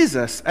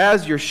Jesus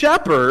as your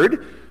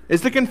shepherd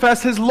is to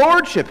confess his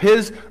lordship,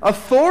 his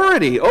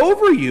authority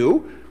over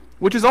you,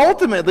 which is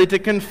ultimately to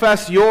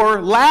confess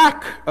your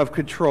lack of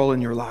control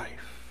in your life.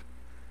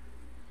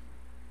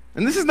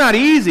 And this is not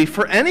easy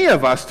for any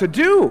of us to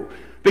do,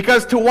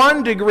 because to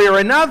one degree or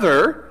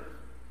another,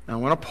 I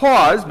want to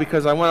pause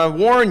because I want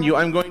to warn you,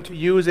 I'm going to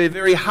use a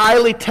very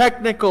highly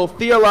technical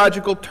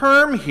theological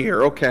term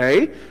here,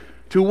 okay?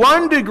 To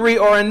one degree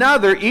or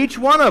another, each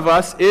one of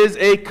us is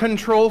a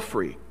control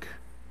freak.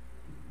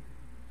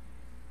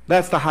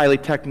 That's the highly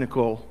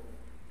technical,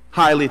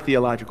 highly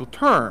theological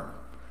term.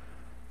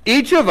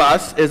 Each of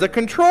us is a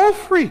control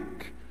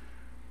freak.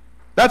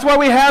 That's why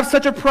we have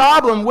such a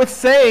problem with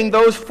saying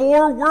those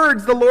 4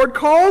 words the Lord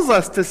calls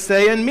us to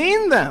say and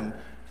mean them.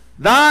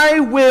 Thy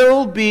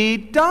will be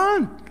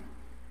done.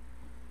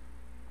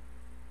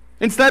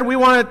 Instead, we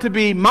want it to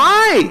be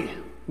my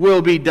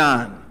will be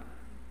done.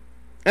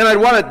 And I'd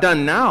want it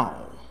done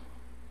now.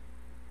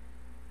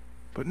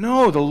 But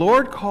no, the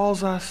Lord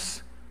calls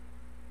us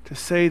to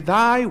say,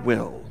 thy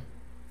will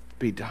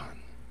be done.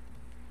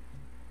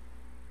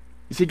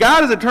 You see,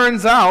 God, as it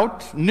turns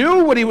out,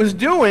 knew what he was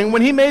doing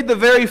when he made the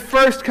very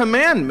first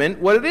commandment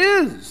what it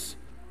is.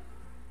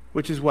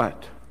 Which is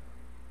what?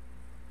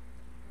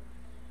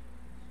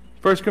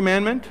 First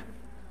commandment?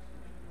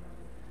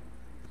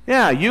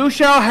 Yeah, you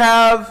shall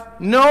have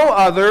no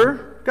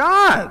other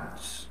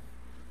gods.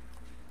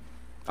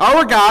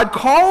 Our God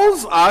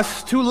calls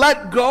us to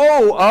let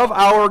go of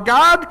our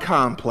God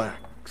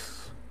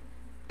complex,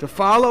 to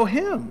follow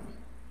him.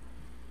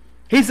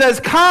 He says,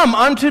 come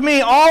unto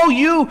me, all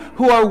you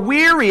who are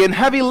weary and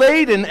heavy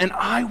laden, and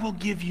I will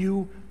give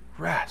you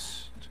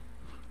rest.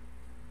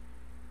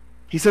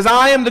 He says,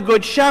 I am the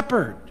good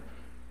shepherd.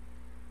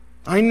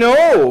 I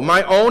know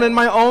my own, and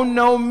my own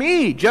know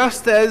me,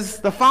 just as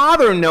the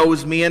Father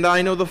knows me, and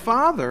I know the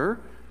Father,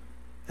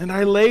 and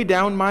I lay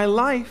down my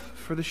life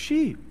for the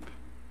sheep.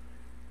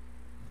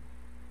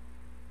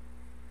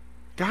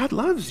 God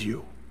loves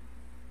you.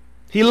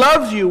 He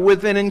loves you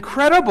with an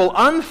incredible,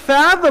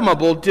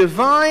 unfathomable,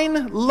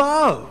 divine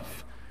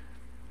love.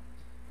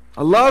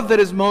 A love that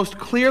is most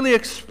clearly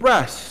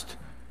expressed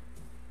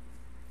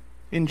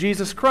in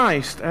Jesus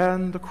Christ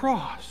and the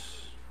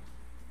cross.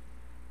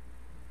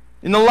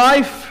 In the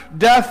life,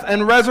 death,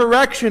 and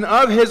resurrection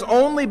of his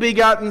only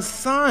begotten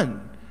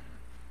Son,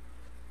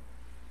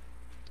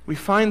 we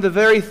find the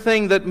very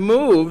thing that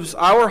moves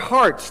our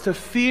hearts to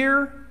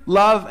fear,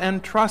 love,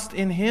 and trust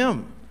in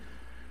him.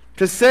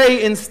 To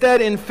say instead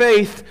in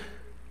faith,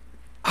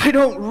 I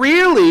don't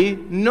really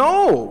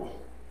know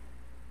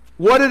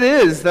what it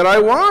is that I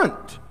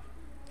want.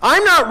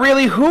 I'm not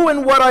really who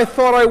and what I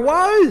thought I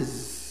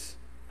was.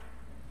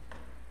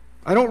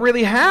 I don't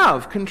really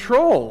have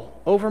control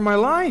over my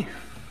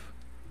life.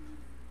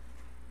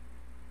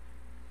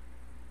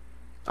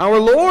 Our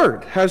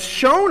Lord has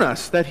shown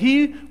us that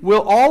he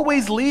will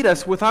always lead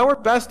us with our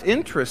best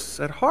interests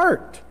at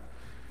heart.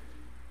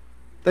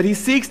 That he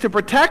seeks to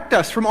protect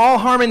us from all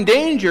harm and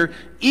danger,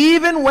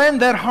 even when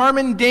that harm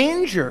and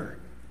danger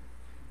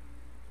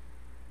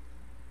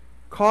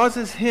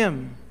causes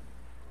him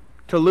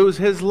to lose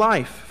his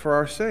life for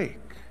our sake.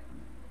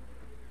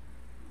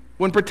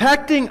 When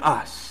protecting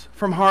us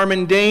from harm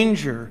and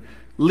danger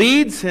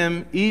leads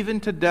him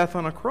even to death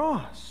on a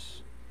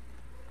cross.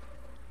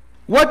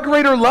 What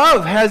greater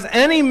love has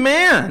any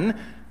man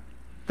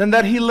than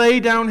that he lay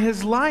down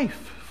his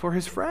life for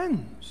his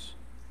friends?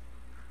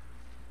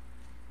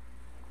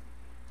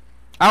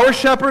 Our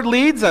shepherd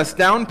leads us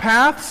down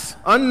paths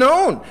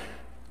unknown,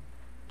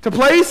 to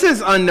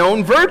places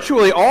unknown,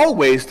 virtually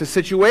always to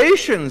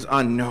situations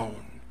unknown.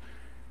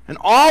 And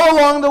all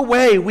along the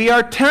way, we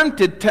are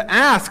tempted to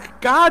ask,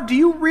 God, do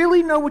you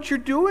really know what you're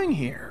doing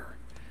here?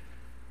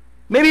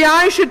 Maybe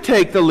I should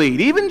take the lead,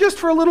 even just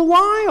for a little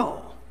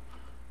while.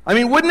 I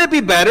mean, wouldn't it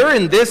be better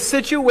in this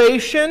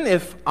situation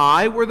if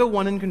I were the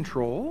one in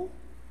control?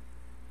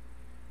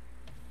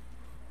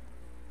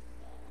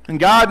 And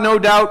God, no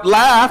doubt,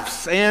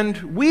 laughs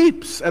and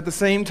weeps at the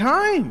same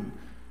time.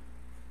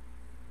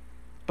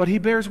 But he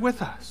bears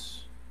with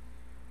us.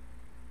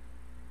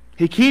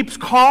 He keeps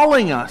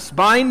calling us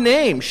by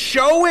name,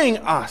 showing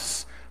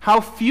us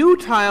how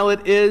futile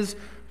it is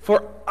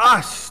for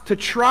us to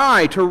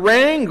try to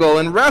wrangle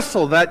and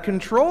wrestle that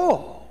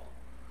control.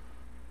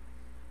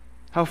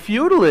 How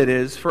futile it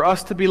is for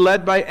us to be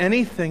led by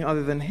anything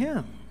other than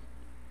him.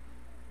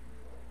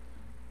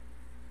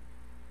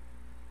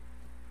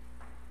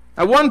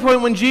 At one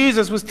point when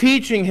Jesus was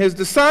teaching his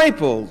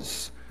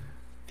disciples,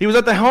 he was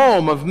at the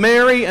home of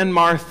Mary and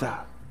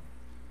Martha.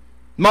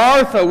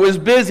 Martha was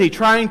busy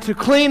trying to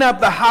clean up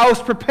the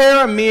house,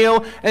 prepare a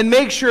meal, and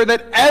make sure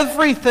that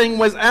everything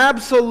was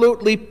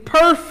absolutely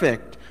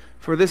perfect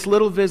for this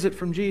little visit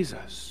from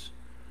Jesus.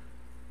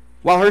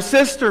 While her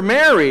sister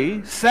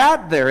Mary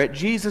sat there at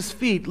Jesus'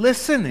 feet,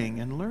 listening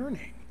and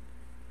learning.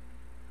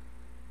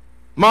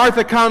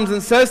 Martha comes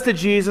and says to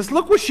Jesus,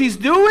 "Look what she's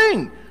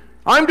doing.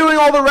 I'm doing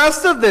all the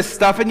rest of this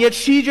stuff, and yet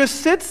she just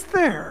sits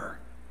there."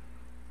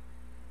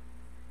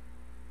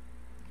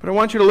 But I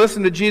want you to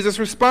listen to Jesus'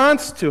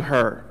 response to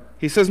her.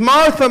 He says,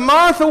 "Martha,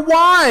 Martha,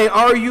 why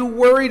are you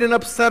worried and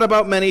upset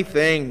about many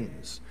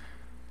things?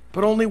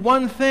 But only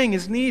one thing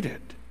is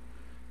needed.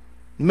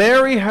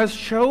 Mary has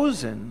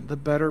chosen the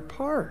better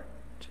part."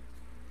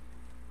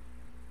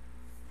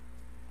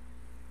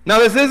 Now,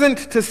 this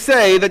isn't to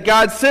say that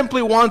God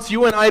simply wants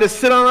you and I to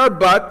sit on our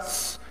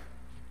butts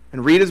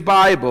and read His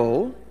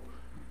Bible.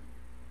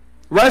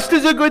 Rest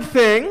is a good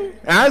thing,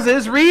 as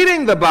is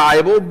reading the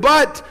Bible,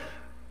 but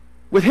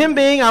with Him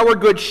being our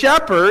good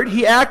shepherd,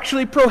 He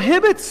actually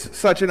prohibits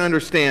such an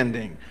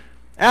understanding.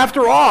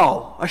 After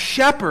all, a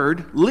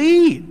shepherd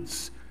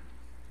leads,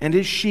 and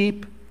his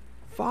sheep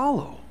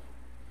follow.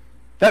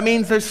 That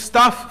means there's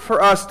stuff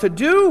for us to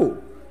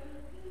do.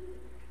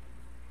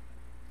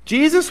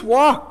 Jesus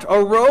walked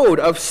a road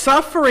of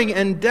suffering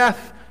and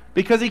death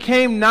because He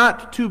came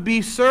not to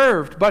be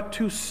served, but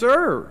to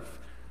serve,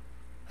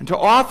 and to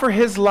offer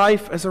His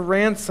life as a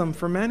ransom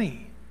for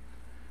many.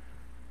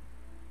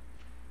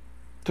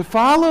 To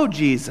follow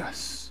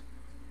Jesus,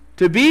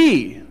 to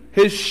be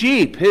His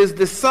sheep, His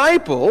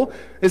disciple,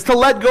 is to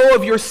let go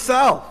of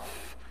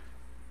yourself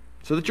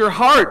so that your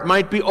heart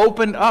might be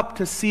opened up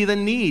to see the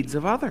needs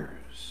of others.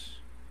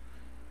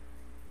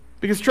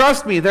 Because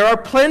trust me, there are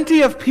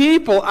plenty of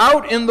people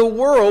out in the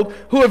world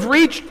who have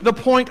reached the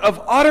point of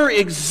utter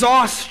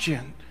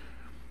exhaustion,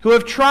 who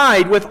have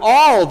tried with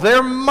all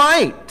their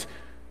might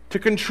to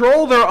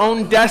control their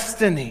own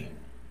destiny,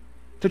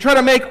 to try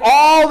to make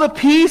all the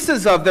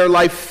pieces of their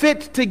life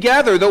fit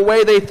together the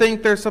way they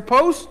think they're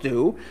supposed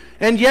to,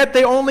 and yet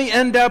they only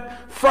end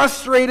up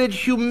frustrated,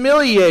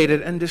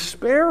 humiliated, and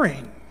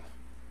despairing.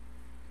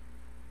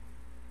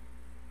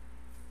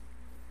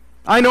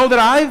 I know that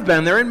I've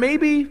been there, and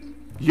maybe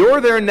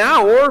you're there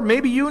now, or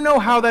maybe you know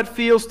how that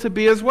feels to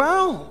be as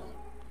well.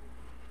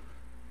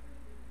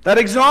 That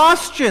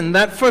exhaustion,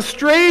 that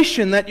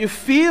frustration that you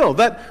feel,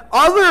 that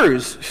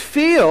others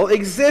feel,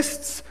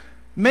 exists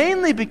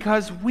mainly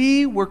because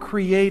we were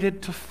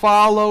created to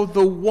follow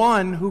the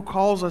one who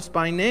calls us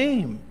by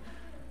name.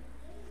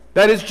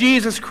 That is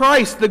Jesus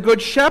Christ, the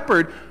Good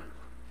Shepherd,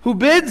 who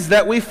bids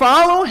that we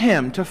follow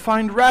Him to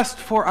find rest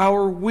for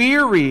our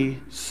weary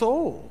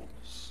souls.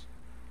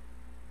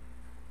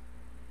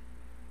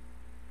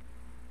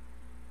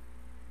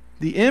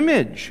 The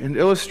image and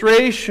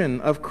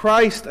illustration of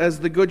Christ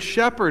as the Good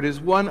Shepherd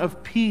is one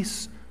of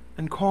peace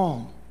and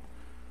calm.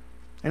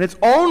 And it's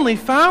only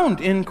found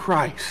in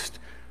Christ,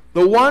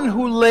 the one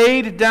who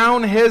laid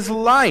down His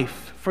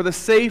life for the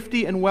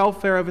safety and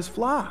welfare of His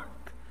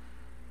flock.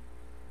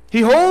 He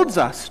holds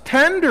us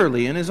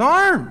tenderly in His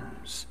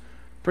arms,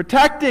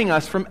 protecting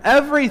us from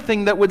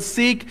everything that would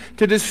seek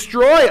to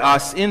destroy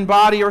us in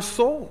body or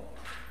soul.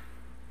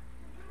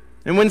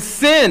 And when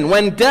sin,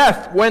 when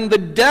death, when the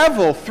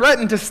devil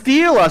threatened to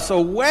steal us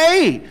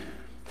away,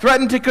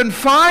 threatened to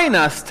confine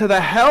us to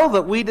the hell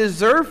that we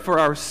deserve for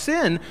our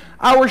sin,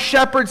 our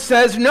shepherd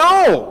says,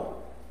 "No!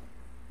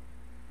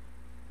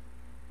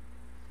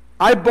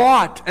 I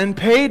bought and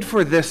paid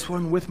for this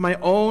one with my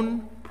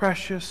own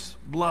precious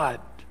blood.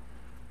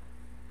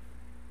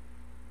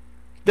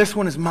 This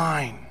one is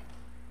mine.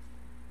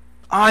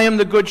 I am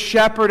the Good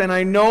Shepherd, and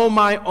I know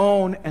my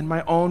own, and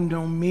my own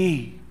know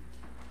me.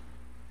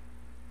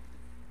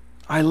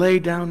 I lay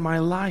down my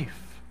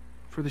life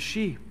for the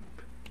sheep."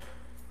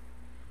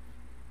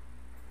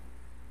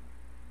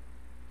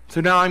 So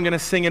now I'm going to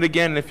sing it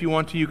again, and if you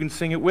want to, you can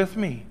sing it with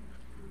me.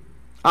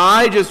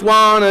 I just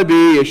want to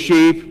be a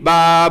sheep,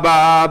 ba,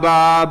 ba,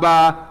 ba,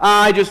 ba.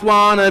 I just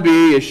want to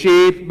be a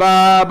sheep,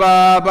 ba,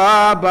 ba,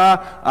 ba,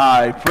 ba.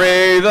 I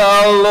pray the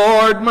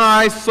Lord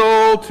my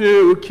soul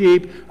to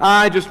keep.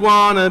 I just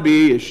want to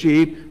be a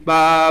sheep,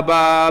 ba,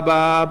 ba,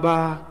 ba,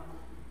 ba.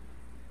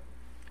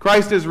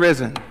 Christ is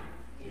risen.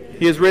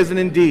 He is risen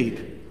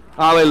indeed.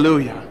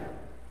 Alleluia.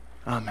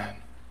 Amen.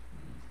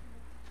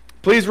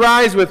 Please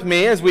rise with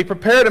me as we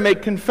prepare to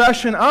make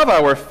confession of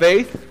our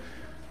faith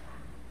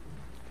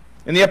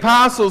in the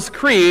Apostles'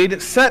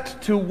 Creed,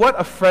 set to what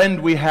a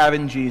friend we have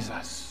in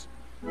Jesus.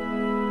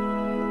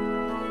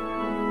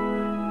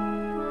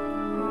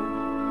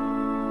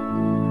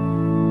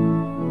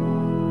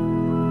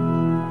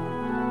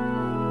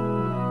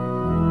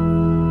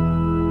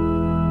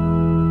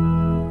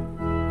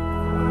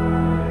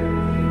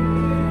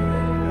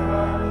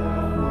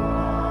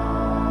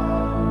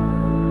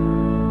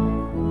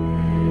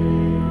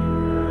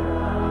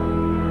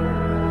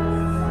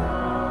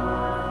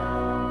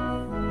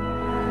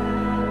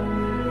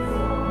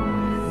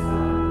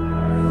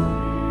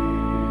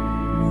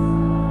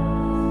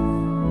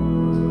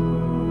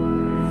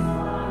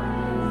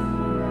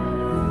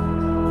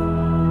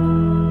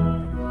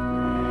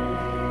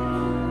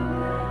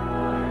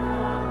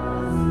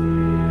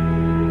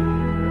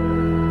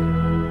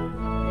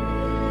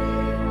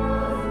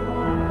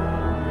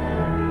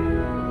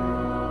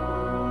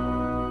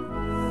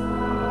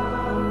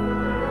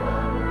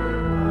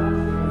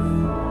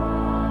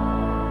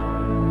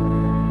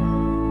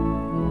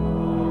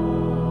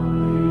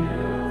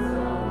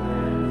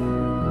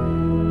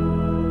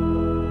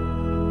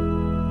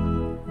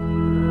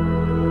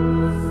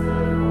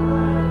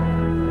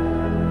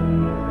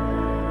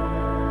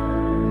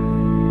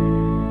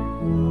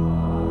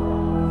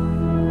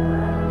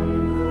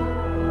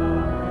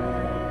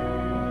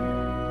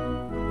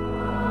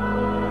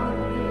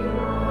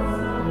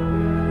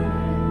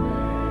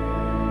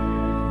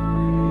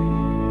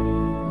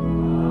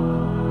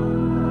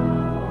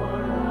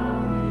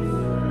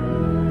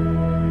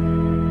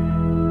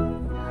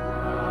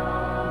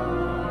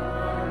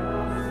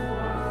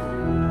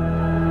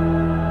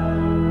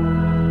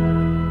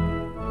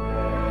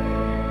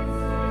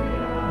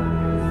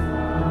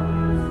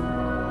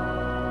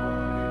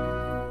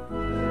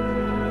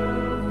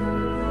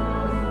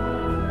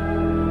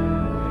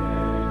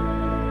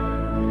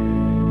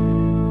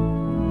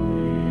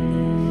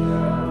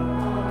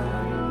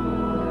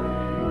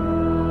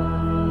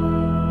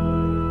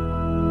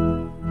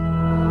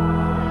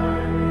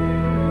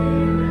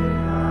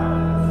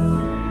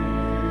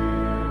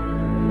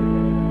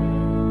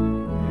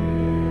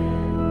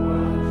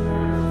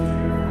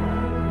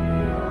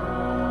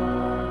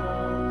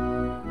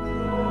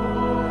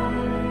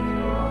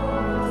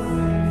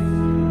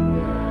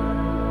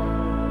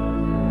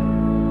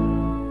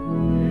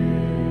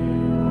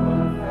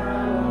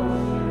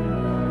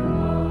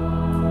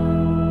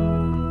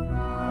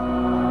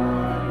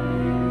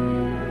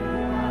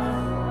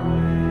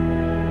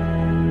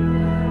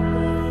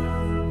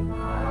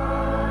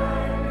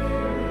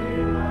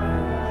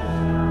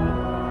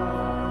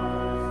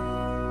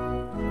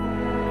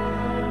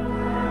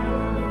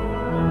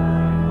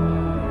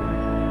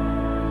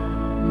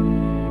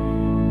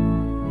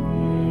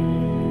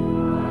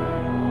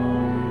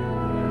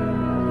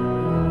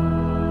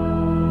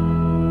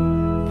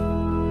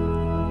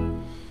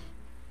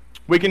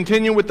 We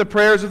continue with the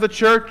prayers of the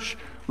church.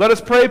 Let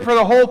us pray for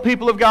the whole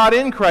people of God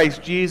in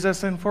Christ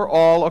Jesus and for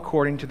all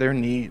according to their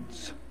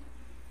needs.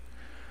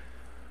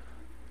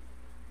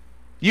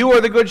 You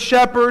are the good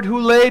shepherd who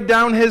laid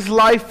down his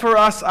life for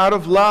us out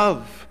of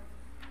love.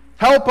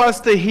 Help us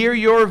to hear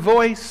your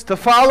voice, to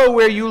follow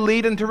where you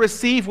lead, and to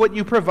receive what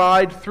you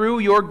provide through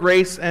your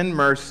grace and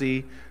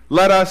mercy.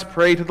 Let us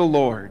pray to the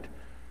Lord.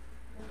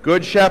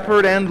 Good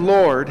shepherd and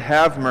Lord,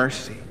 have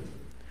mercy.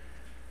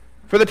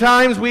 For the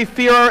times we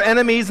fear our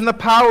enemies and the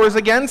powers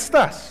against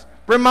us,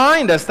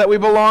 remind us that we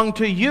belong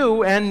to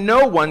you and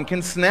no one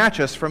can snatch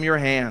us from your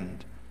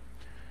hand.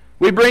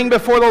 We bring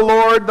before the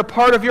Lord the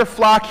part of your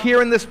flock here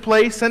in this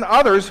place and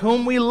others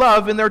whom we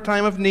love in their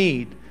time of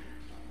need.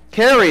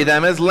 Carry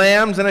them as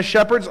lambs in a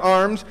shepherd's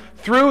arms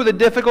through the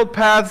difficult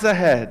paths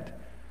ahead.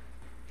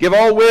 Give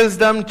all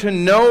wisdom to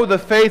know the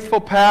faithful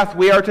path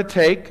we are to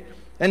take,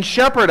 and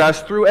shepherd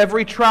us through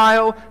every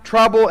trial,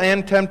 trouble,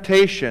 and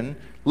temptation.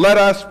 Let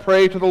us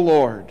pray to the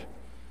Lord.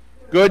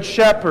 Good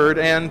shepherd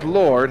and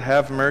Lord,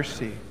 have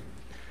mercy.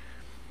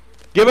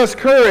 Give us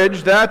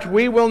courage that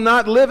we will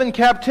not live in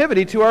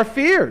captivity to our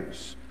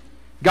fears.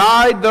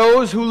 Guide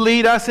those who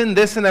lead us in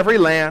this and every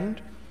land.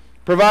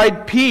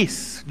 Provide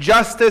peace,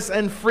 justice,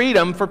 and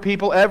freedom for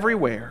people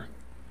everywhere.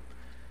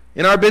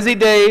 In our busy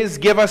days,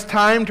 give us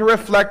time to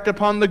reflect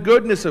upon the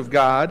goodness of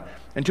God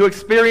and to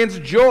experience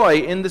joy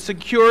in the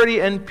security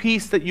and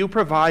peace that you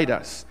provide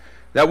us,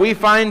 that we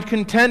find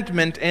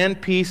contentment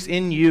and peace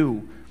in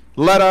you.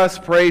 Let us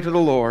pray to the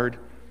Lord.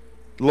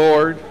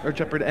 Lord, our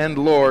shepherd and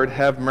Lord,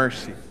 have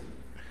mercy.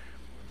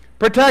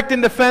 Protect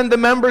and defend the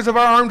members of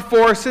our armed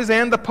forces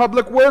and the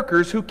public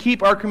workers who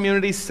keep our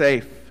communities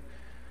safe.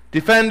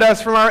 Defend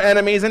us from our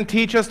enemies and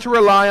teach us to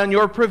rely on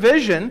your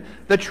provision,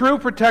 the true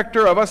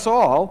protector of us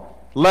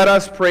all. Let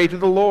us pray to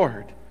the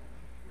Lord.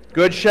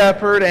 Good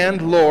shepherd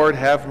and Lord,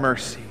 have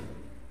mercy.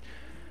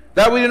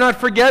 That we do not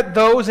forget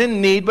those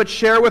in need, but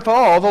share with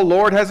all the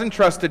Lord has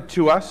entrusted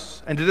to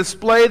us, and to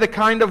display the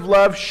kind of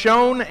love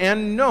shown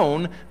and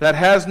known that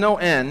has no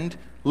end,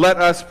 let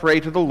us pray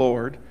to the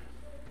Lord.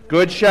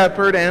 Good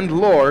shepherd and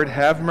Lord,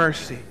 have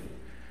mercy.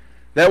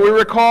 That we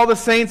recall the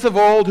saints of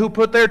old who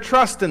put their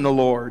trust in the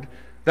Lord,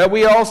 that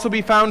we also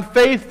be found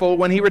faithful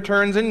when he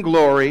returns in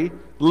glory,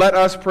 let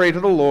us pray to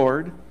the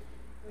Lord.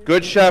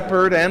 Good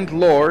shepherd and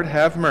Lord,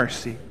 have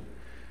mercy.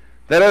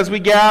 That as we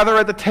gather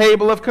at the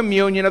table of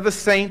communion of the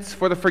saints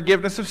for the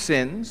forgiveness of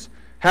sins,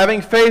 having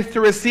faith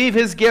to receive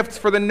his gifts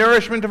for the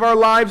nourishment of our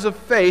lives of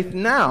faith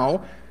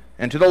now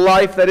and to the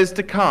life that is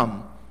to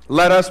come,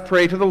 let us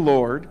pray to the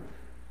Lord.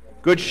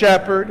 Good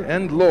shepherd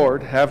and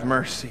Lord, have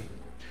mercy.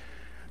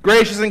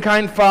 Gracious and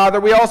kind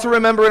Father, we also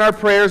remember in our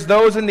prayers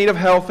those in need of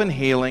health and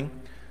healing.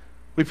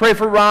 We pray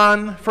for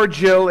Ron, for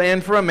Jill,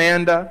 and for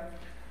Amanda.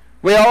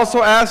 We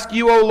also ask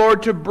you, O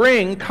Lord, to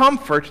bring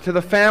comfort to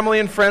the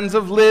family and friends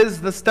of Liz,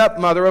 the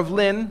stepmother of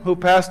Lynn, who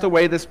passed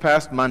away this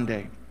past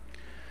Monday.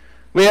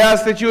 We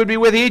ask that you would be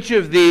with each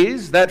of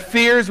these, that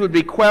fears would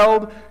be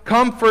quelled,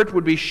 comfort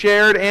would be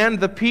shared, and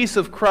the peace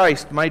of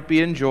Christ might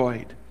be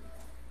enjoyed.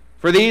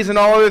 For these and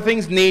all other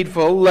things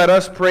needful, let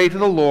us pray to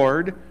the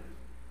Lord.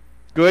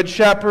 Good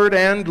shepherd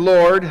and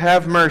Lord,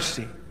 have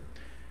mercy.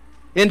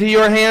 Into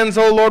your hands,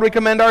 O Lord, we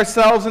commend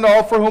ourselves and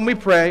all for whom we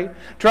pray,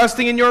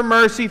 trusting in your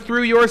mercy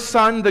through your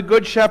Son, the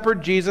Good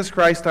Shepherd, Jesus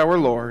Christ our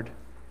Lord.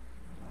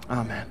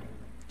 Amen.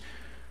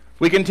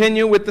 We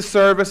continue with the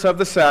service of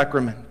the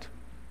sacrament.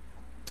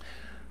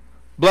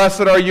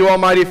 Blessed are you,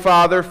 Almighty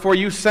Father, for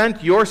you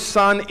sent your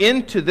Son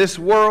into this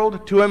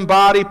world to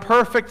embody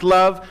perfect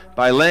love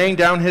by laying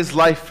down his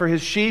life for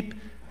his sheep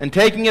and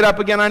taking it up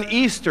again on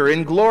Easter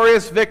in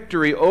glorious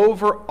victory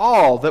over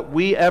all that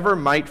we ever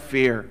might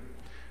fear.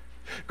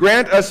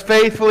 Grant us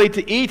faithfully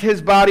to eat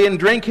his body and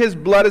drink his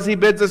blood as he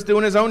bids us do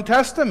in his own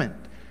testament,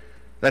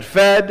 that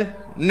fed,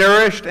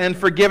 nourished, and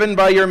forgiven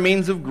by your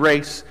means of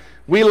grace,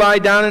 we lie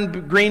down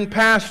in green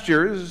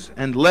pastures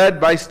and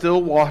led by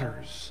still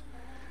waters.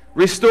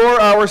 Restore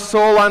our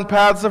soul on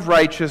paths of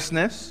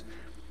righteousness.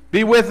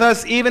 Be with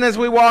us even as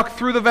we walk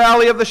through the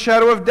valley of the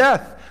shadow of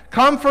death,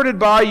 comforted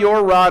by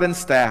your rod and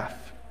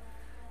staff.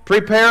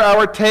 Prepare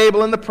our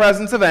table in the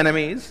presence of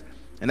enemies,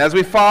 and as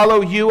we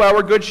follow you,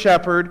 our good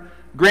shepherd,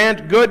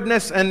 grant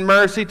goodness and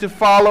mercy to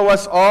follow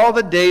us all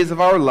the days of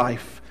our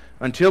life,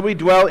 until we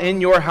dwell in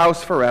your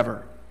house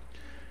forever.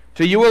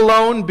 To you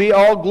alone be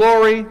all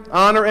glory,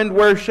 honor, and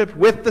worship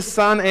with the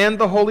Son and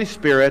the Holy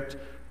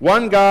Spirit,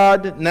 one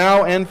God,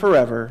 now and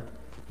forever.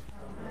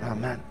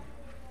 Amen.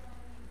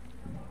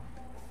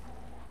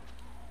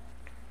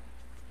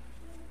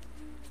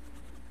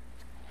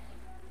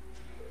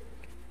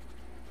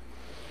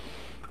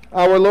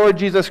 Our Lord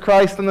Jesus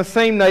Christ, on the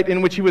same night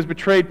in which he was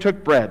betrayed,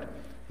 took bread.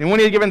 And when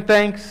he had given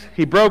thanks,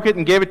 he broke it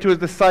and gave it to his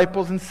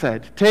disciples and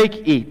said,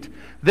 "Take, eat.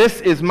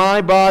 This is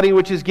my body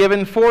which is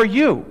given for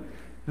you.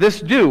 This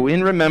do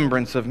in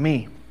remembrance of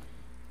me."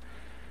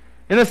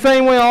 In the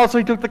same way also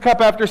he took the cup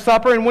after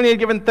supper, and when he had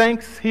given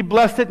thanks, he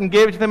blessed it and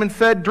gave it to them and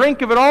said,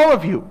 "Drink of it, all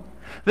of you.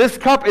 This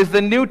cup is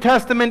the New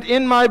Testament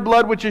in my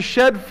blood, which is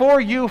shed for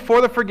you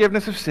for the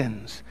forgiveness of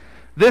sins.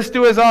 This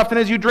do as often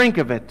as you drink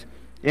of it,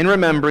 in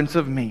remembrance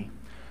of me.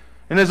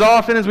 And as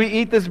often as we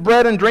eat this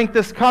bread and drink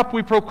this cup,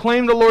 we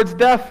proclaim the Lord's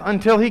death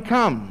until he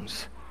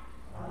comes.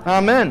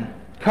 Amen.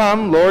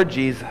 Come, Lord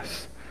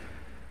Jesus.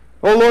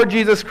 O Lord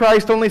Jesus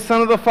Christ, only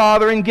Son of the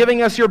Father, in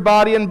giving us your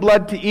body and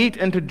blood to eat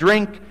and to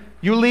drink,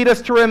 you lead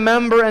us to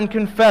remember and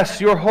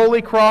confess your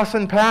holy cross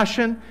and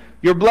passion,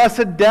 your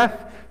blessed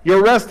death,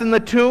 your rest in the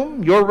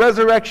tomb, your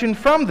resurrection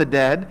from the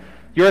dead,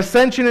 your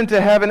ascension into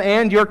heaven,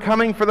 and your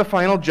coming for the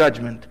final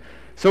judgment.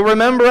 So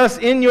remember us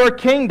in your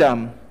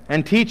kingdom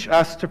and teach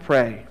us to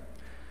pray.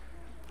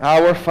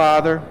 Our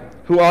Father,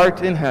 who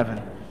art in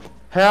heaven,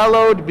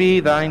 hallowed be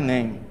thy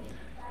name.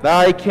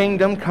 Thy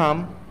kingdom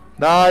come,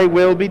 thy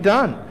will be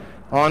done,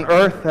 on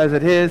earth as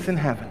it is in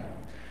heaven.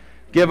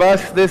 Give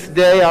us this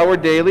day our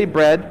daily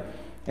bread,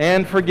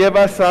 and forgive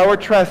us our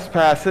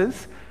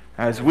trespasses,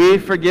 as we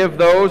forgive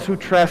those who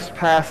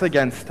trespass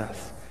against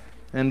us.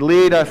 And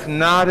lead us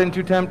not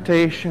into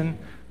temptation,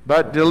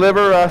 but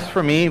deliver us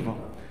from evil.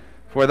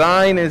 For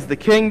thine is the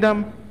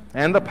kingdom,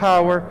 and the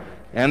power,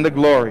 and the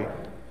glory,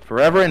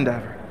 forever and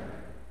ever.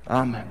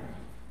 Amen.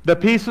 The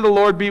peace of the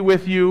Lord be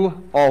with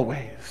you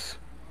always.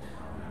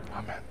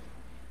 Amen.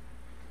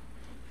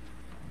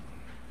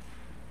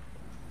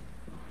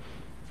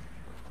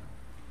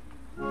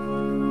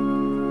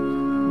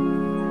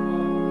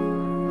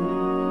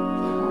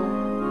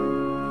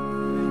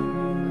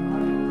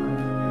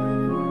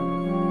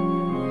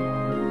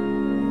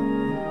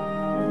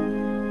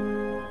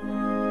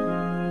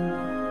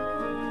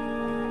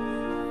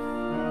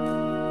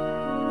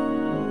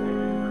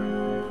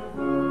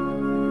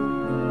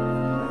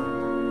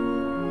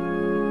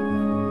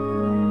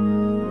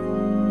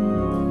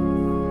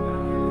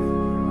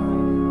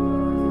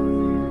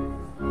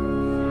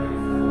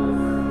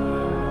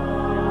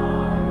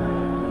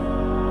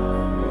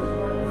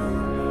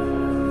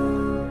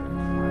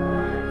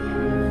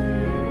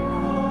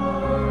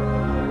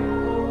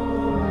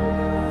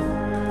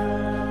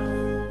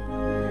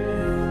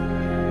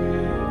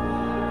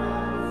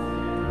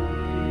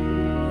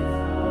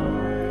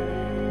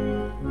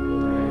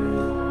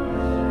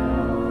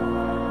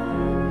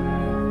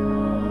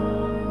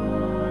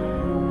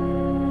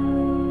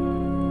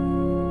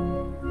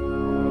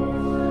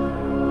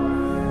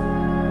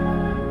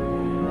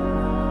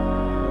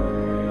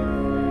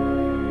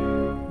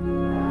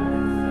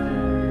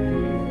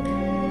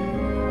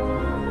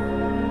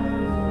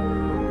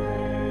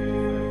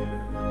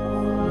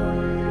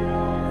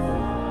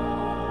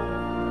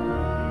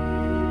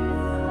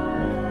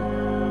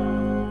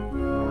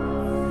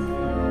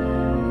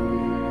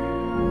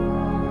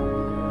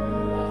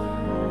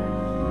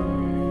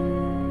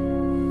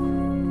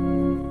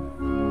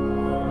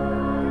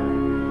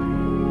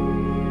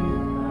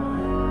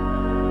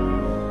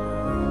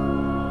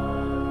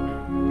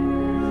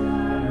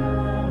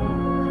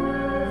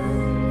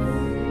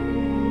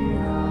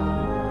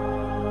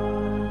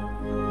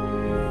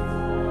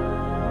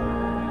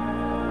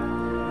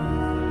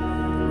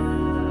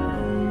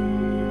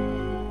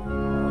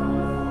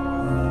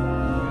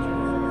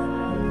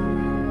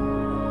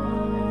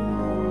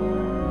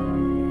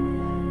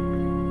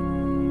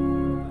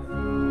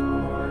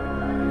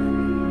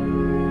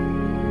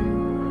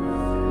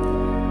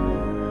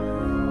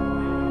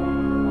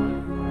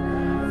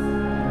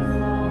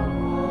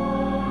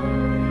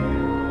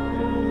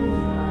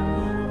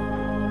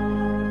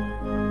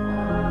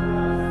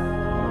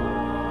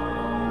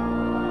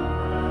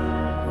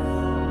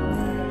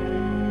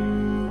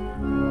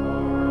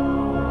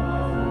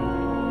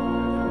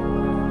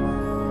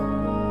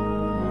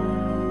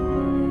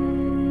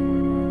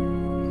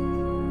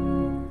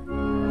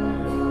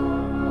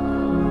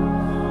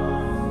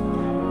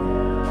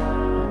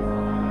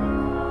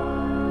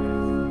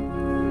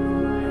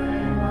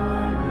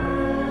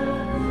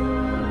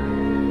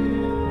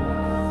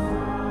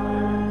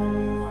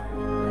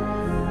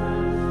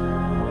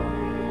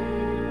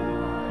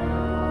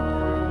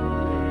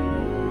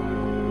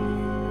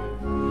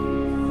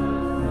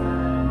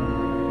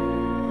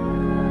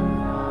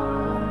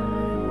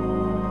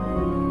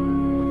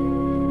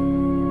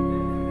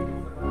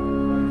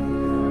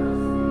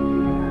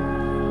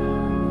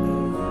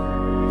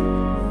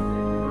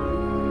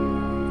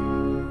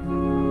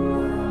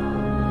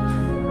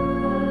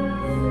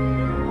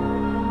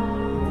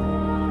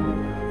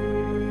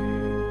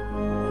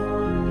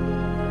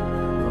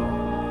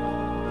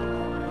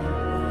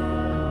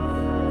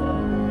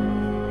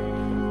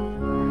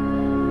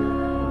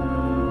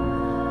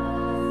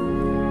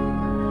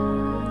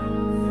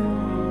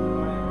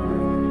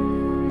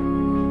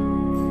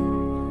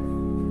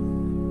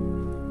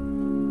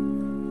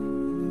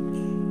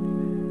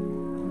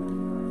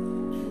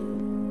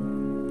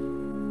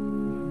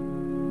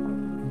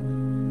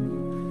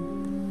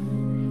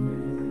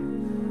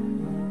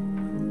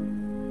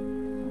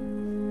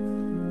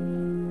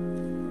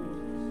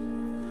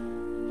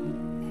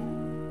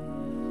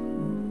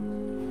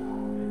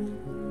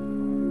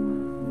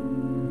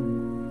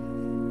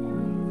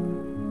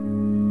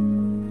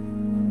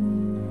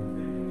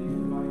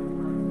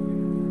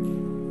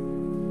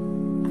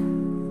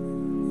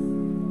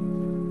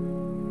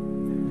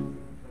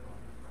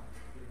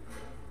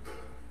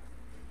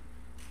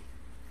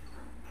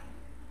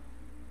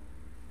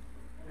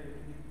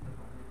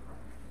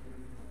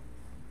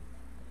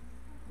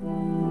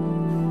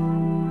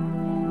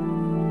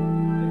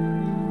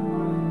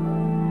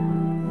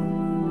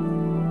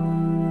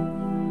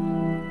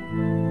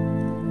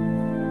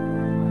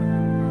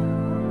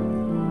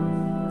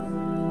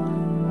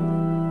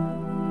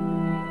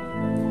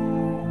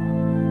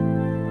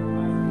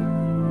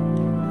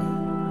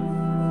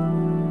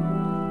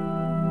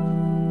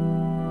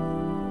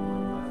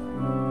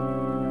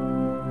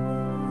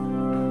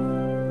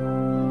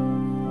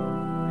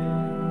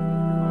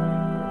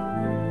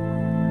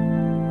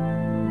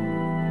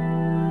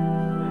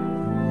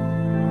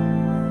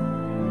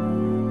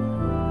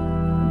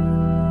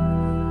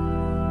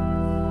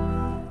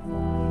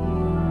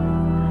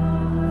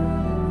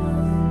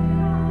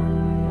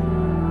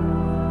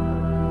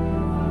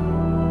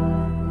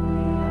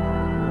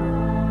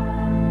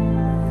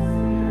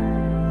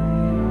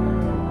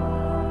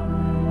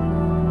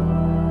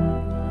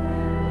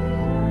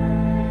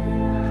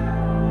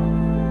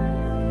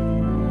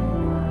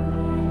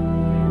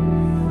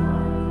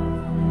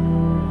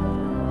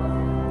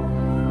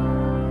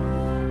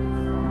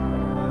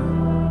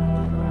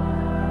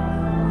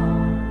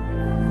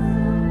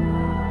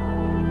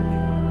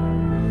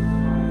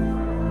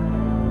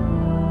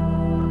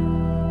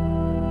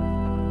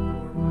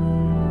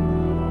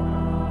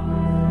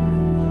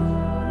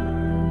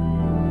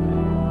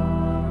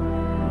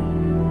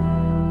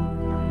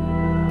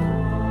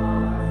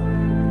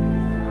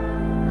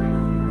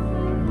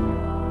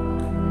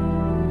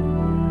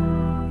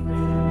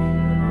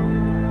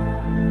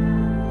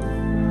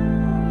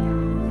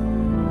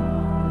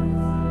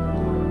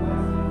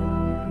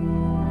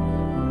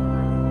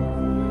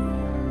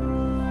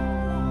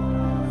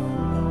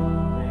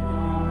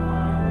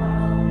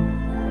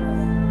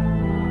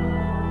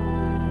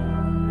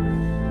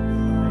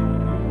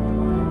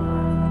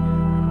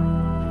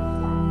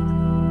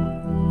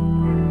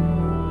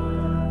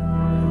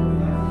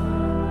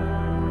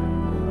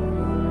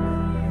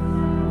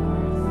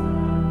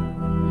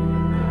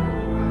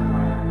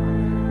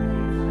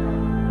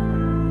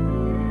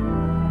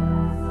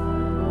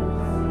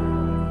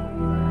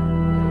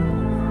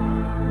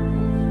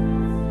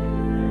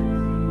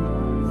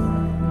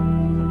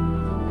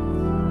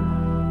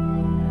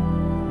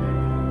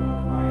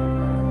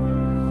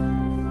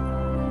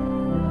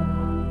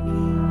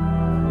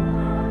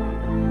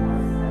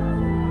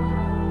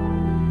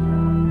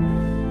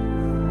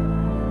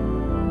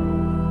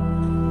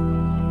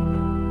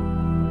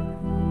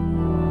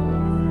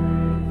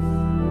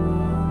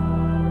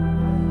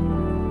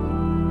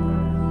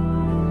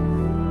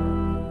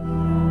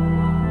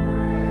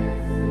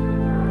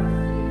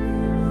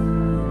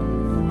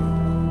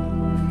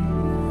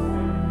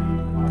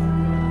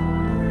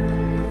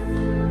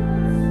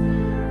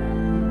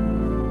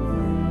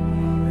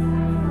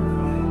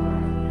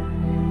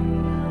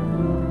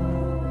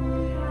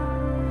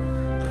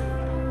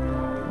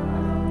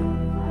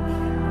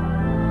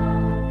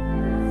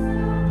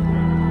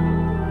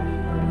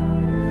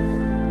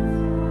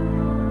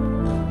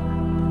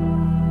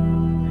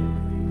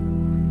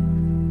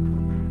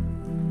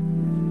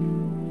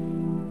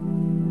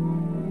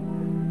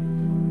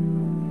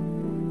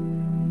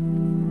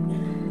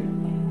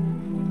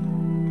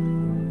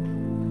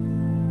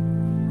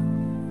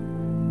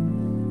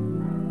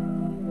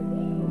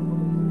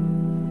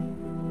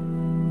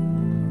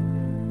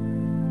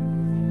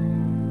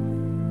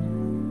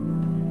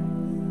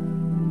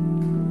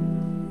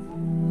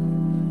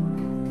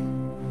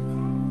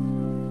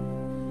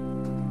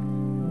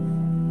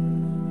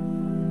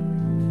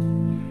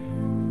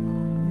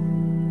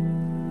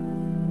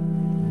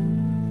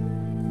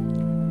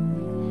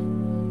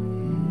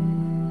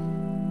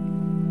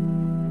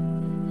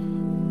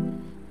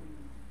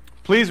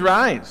 Please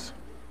rise.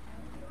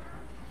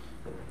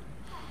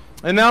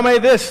 And now may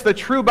this, the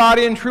true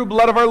body and true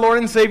blood of our Lord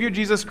and Savior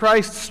Jesus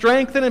Christ,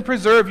 strengthen and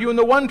preserve you in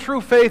the one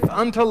true faith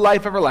unto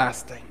life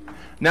everlasting.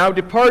 Now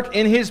depart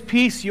in his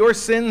peace, your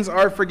sins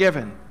are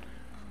forgiven.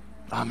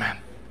 Amen.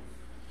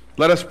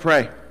 Let us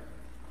pray.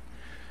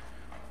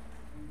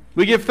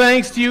 We give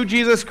thanks to you,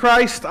 Jesus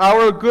Christ,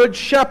 our good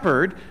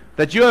shepherd,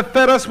 that you have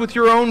fed us with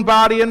your own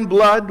body and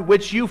blood,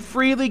 which you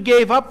freely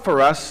gave up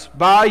for us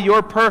by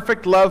your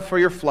perfect love for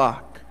your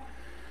flock.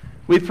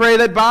 We pray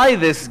that by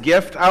this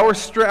gift our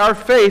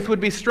faith would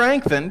be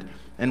strengthened,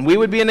 and we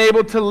would be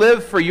enabled to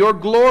live for your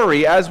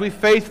glory as we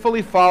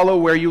faithfully follow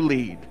where you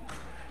lead.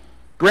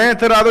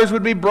 Grant that others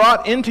would be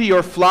brought into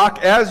your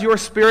flock as your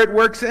Spirit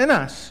works in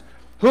us,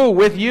 who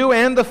with you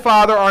and the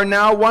Father are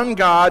now one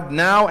God,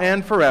 now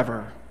and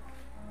forever.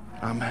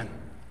 Amen.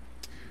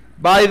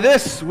 By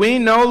this we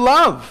know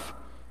love,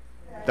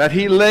 that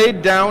he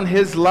laid down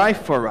his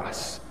life for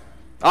us.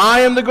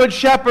 I am the good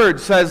shepherd,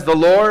 says the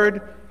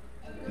Lord.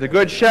 The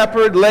good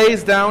shepherd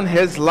lays down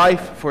his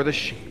life for the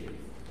sheep.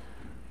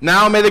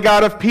 Now may the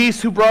God of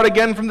peace, who brought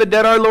again from the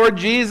dead our Lord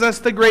Jesus,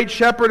 the great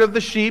shepherd of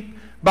the sheep,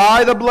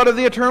 by the blood of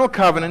the eternal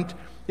covenant,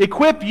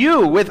 equip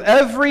you with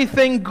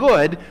everything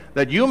good,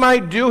 that you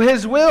might do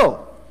his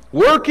will,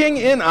 working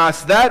in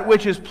us that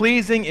which is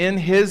pleasing in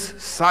his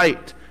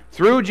sight,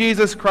 through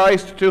Jesus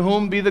Christ, to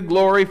whom be the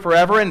glory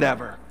forever and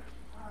ever.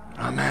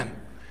 Amen.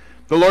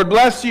 The Lord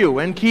bless you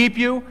and keep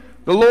you.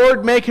 The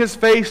Lord make his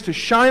face to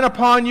shine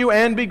upon you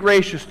and be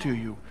gracious to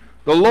you.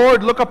 The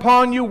Lord look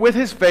upon you with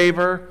his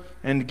favor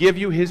and give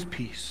you his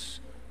peace.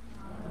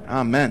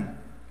 Amen.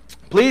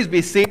 Please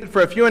be seated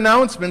for a few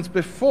announcements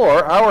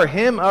before our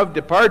hymn of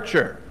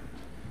departure.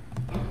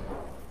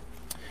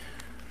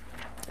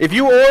 If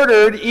you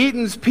ordered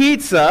Eaton's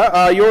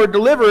Pizza, your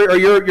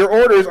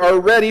orders are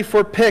ready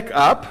for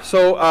pickup.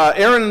 So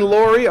Aaron and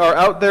Lori are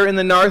out there in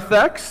the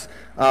narthex,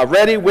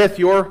 ready with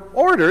your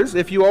orders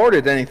if you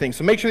ordered anything.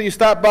 So make sure that you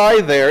stop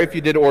by there if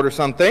you did order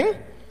something.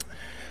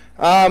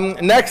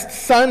 Next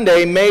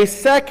Sunday, May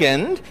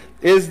 2nd,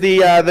 is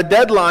the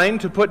deadline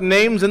to put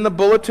names in the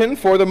bulletin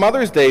for the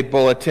Mother's Day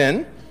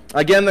bulletin.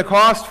 Again, the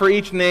cost for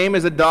each name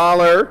is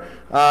 $1,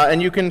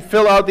 and you can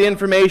fill out the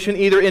information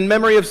either in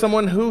memory of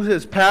someone who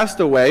has passed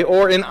away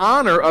or in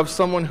honor of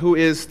someone who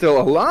is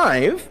still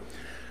alive.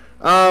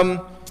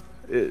 All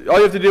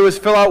you have to do is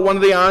fill out one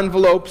of the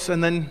envelopes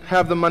and then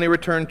have the money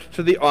returned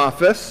to the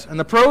office. And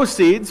the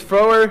proceeds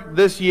for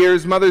this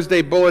year's Mother's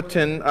Day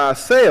Bulletin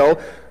sale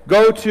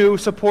go to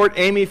support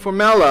Amy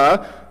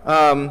Formella,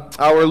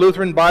 our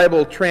Lutheran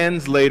Bible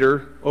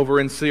translator over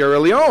in Sierra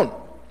Leone.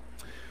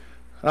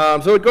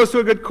 So it goes to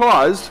a good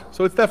cause,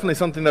 so it's definitely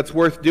something that's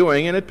worth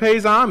doing, and it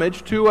pays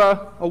homage to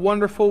a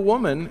wonderful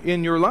woman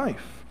in your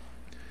life.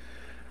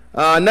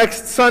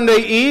 Next Sunday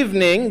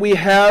evening, we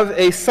have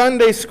a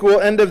Sunday school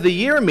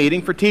end-of-the-year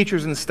meeting for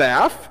teachers and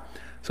staff.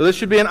 So this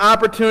should be an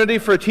opportunity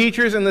for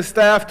teachers and the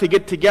staff to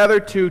get together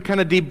to kind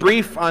of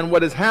debrief on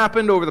what has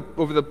happened over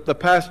the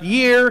past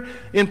year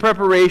in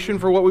preparation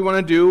for what we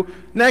want to do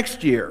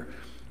next year.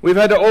 We've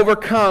had to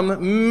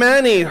overcome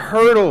many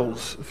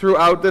hurdles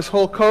throughout this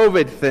whole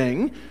COVID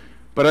thing,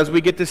 but as we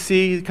get to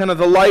see kind of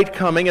the light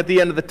coming at the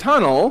end of the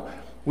tunnel,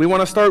 we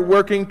want to start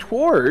working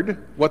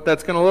toward what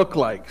that's going to look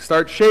like.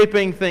 Start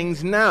shaping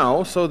things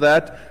now so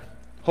that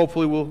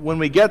hopefully when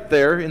we get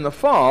there in the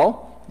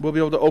fall, we'll be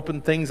able to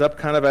open things up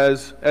kind of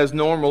as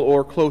normal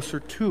or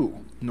closer to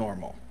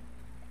normal.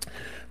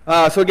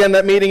 So again,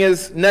 that meeting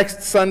is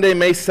next Sunday,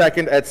 May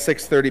 2nd at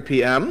 6:30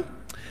 p.m.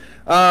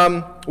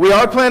 We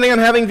are planning on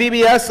having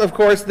VBS, of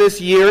course, this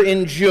year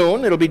in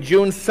June. It'll be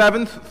June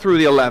 7th through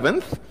the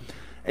 11th.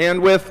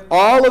 And with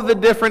all of the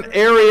different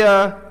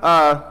area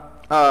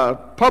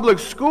public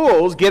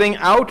schools getting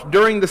out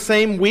during the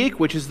same week,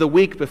 which is the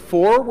week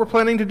before we're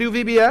planning to do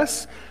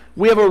VBS,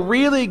 we have a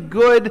really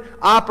good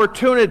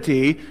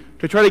opportunity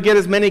to try to get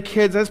as many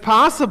kids as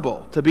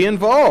possible to be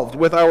involved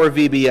with our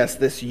VBS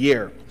this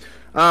year.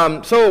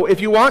 So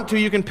if you want to,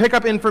 you can pick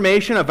up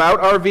information about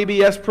our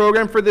VBS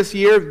program for this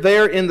year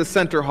there in the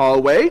center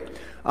hallway.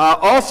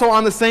 Also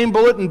on the same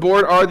bulletin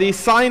board are the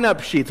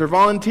sign-up sheets or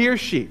volunteer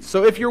sheets.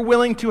 So if you're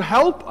willing to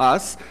help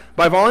us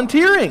by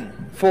volunteering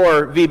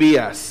for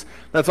VBS,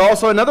 that's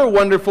also another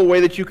wonderful way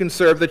that you can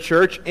serve the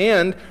church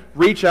and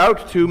reach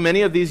out to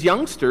many of these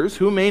youngsters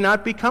who may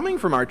not be coming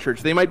from our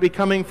church. They might be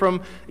coming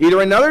from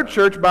either another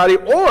church body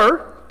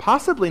or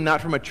possibly not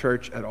from a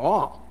church at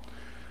all.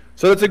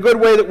 So it's a good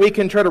way that we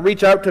can try to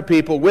reach out to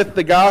people with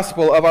the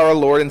gospel of our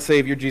Lord and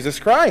Savior Jesus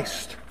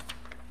Christ.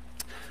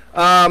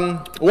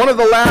 One of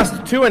the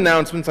last two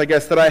announcements, I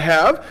guess, that I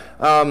have,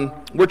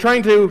 we're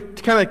trying to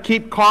kind of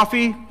keep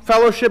coffee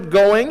fellowship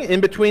going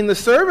in between the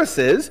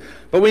services,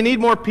 but we need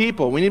more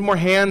people. We need more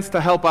hands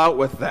to help out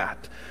with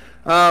that.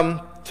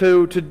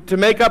 To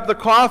make up the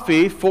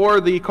coffee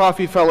for the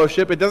coffee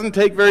fellowship, it doesn't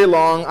take very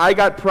long. I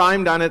got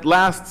primed on it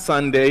last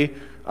Sunday,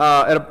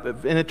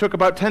 and it took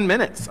about 10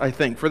 minutes, I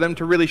think, for them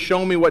to really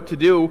show me what to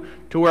do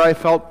to where I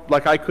felt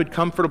like I could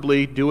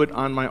comfortably do it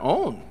on my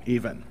own,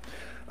 even.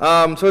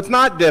 So it's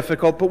not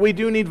difficult, but we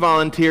do need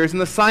volunteers.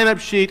 And the sign-up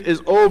sheet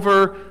is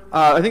over.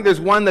 I think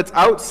there's one that's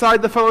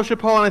outside the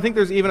fellowship hall, and I think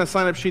there's even a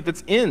sign-up sheet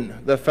that's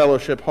in the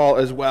fellowship hall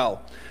as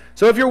well.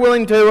 So if you're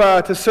willing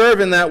to serve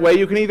in that way,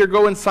 you can either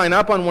go and sign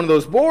up on one of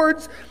those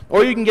boards,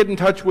 or you can get in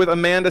touch with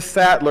Amanda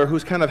Sattler,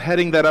 who's kind of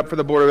heading that up for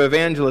the Board of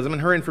Evangelism,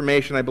 and her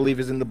information, I believe,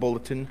 is in the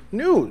bulletin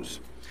news.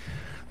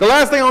 The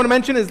last thing I want to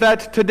mention is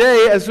that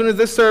today, as soon as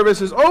this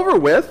service is over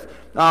with,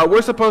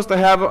 we're supposed to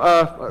have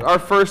our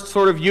first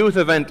sort of youth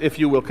event, if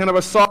you will, kind of a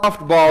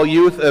softball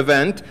youth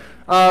event,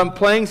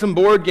 playing some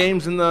board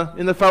games in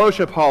the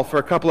fellowship hall for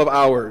a couple of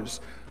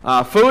hours.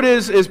 Food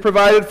is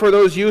provided for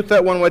those youth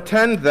that want to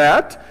attend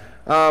that.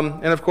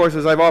 And of course,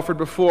 as I've offered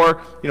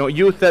before,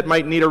 youth that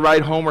might need a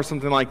ride home or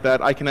something like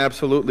that, I can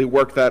absolutely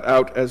work that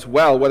out as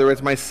well, whether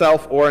it's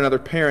myself or another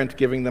parent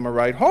giving them a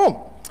ride home.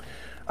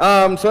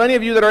 So any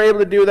of you that are able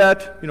to do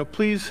that,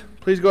 please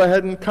go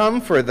ahead and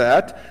come for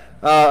that.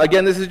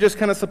 Again, this is just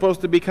kind of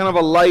supposed to be kind of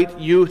a light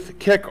youth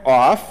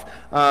kickoff,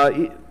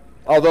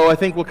 although I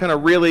think we'll kind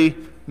of really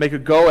make a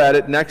go at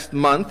it next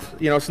month,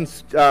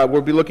 since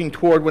we'll be looking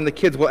toward when the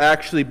kids will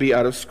actually be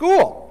out of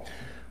school.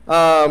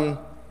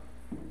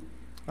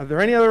 Are there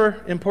any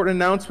other important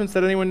announcements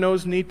that anyone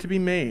knows need to be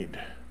made?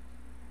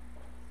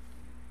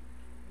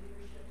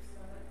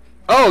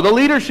 Oh, the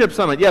Leadership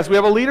Summit. Yes, we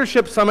have a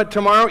Leadership Summit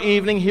tomorrow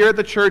evening here at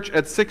the church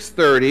at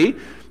 6:30.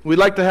 We'd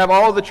like to have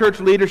all of the church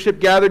leadership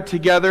gathered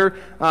together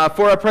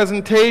for a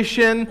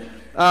presentation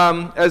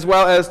as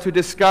well as to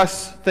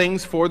discuss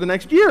things for the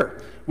next year.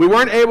 We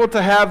weren't able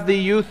to have the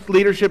Youth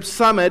Leadership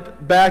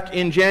Summit back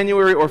in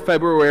January or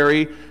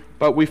February,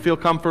 but we feel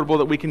comfortable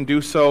that we can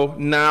do so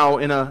now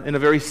in a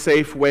very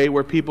safe way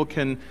where people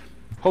can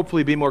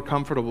hopefully be more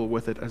comfortable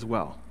with it as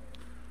well.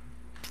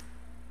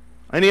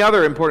 Any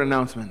other important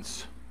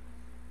announcements?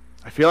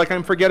 I feel like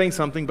I'm forgetting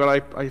something,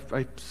 but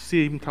I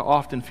seem to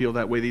often feel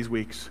that way these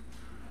weeks.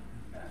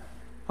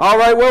 All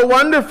right, well,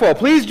 wonderful.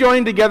 Please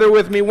join together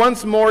with me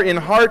once more in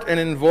heart and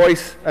in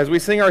voice as we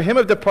sing our hymn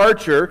of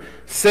departure,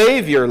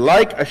 Savior,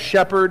 like a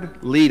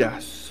shepherd, lead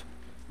us.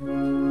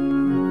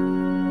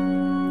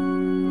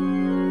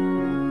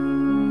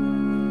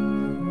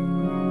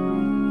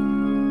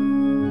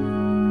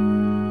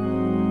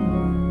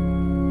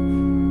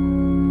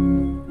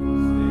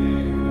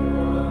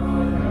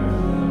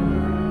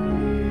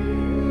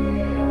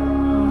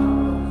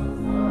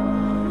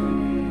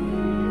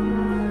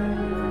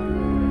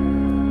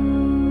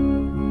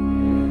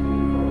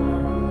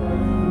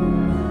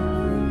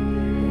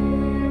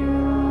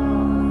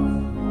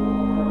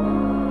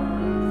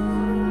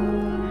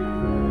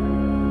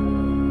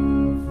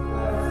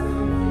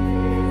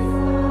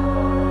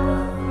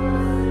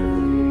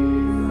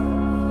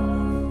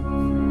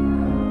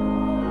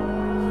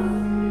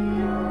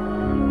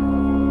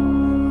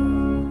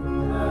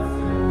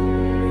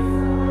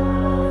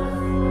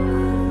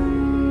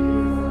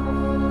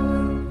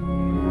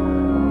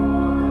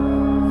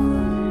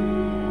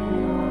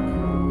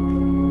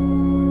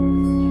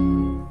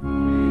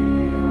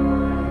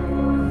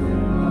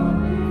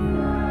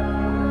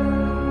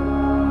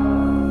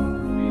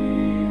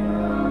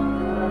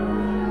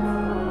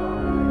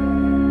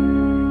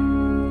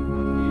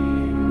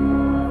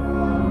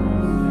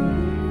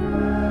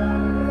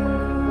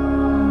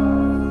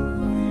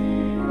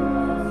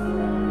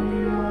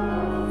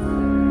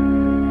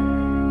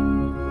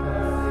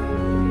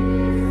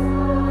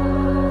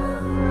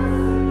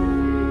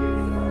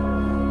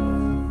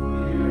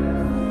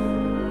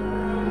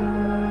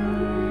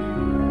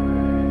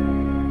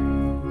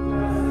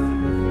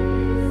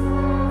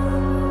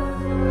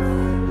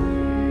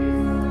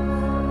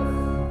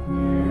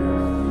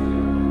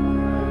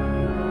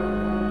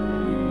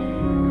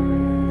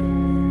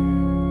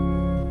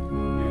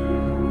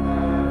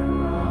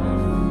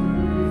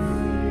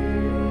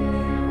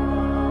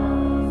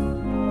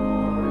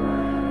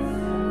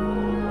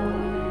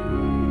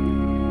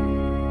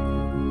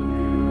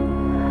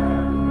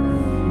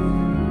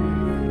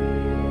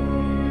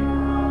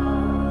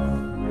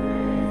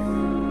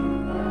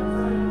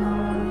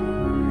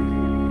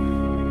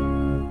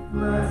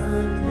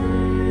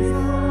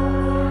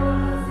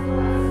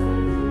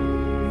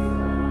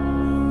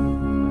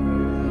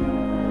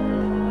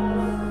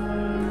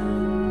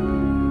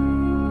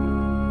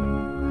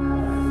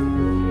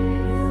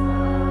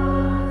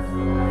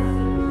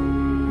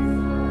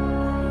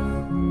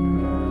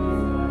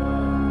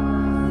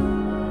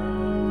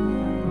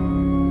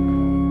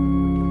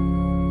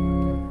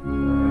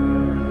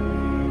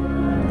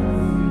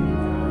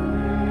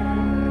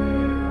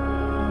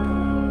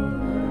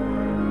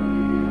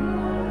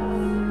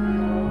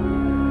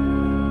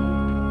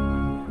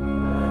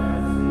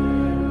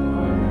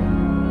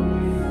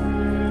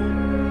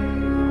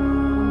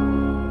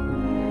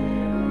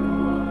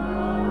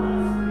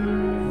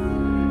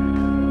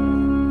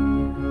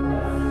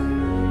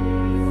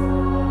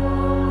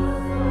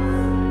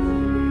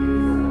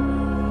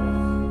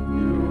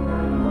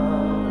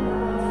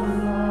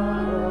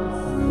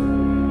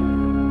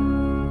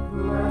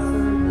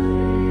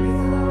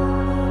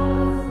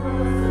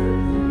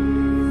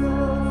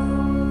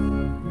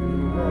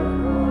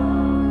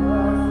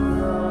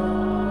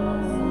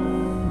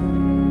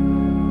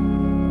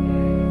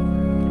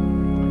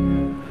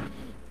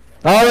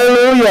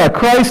 Hallelujah!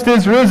 Christ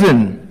is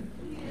risen.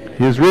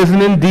 He is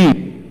risen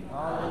indeed.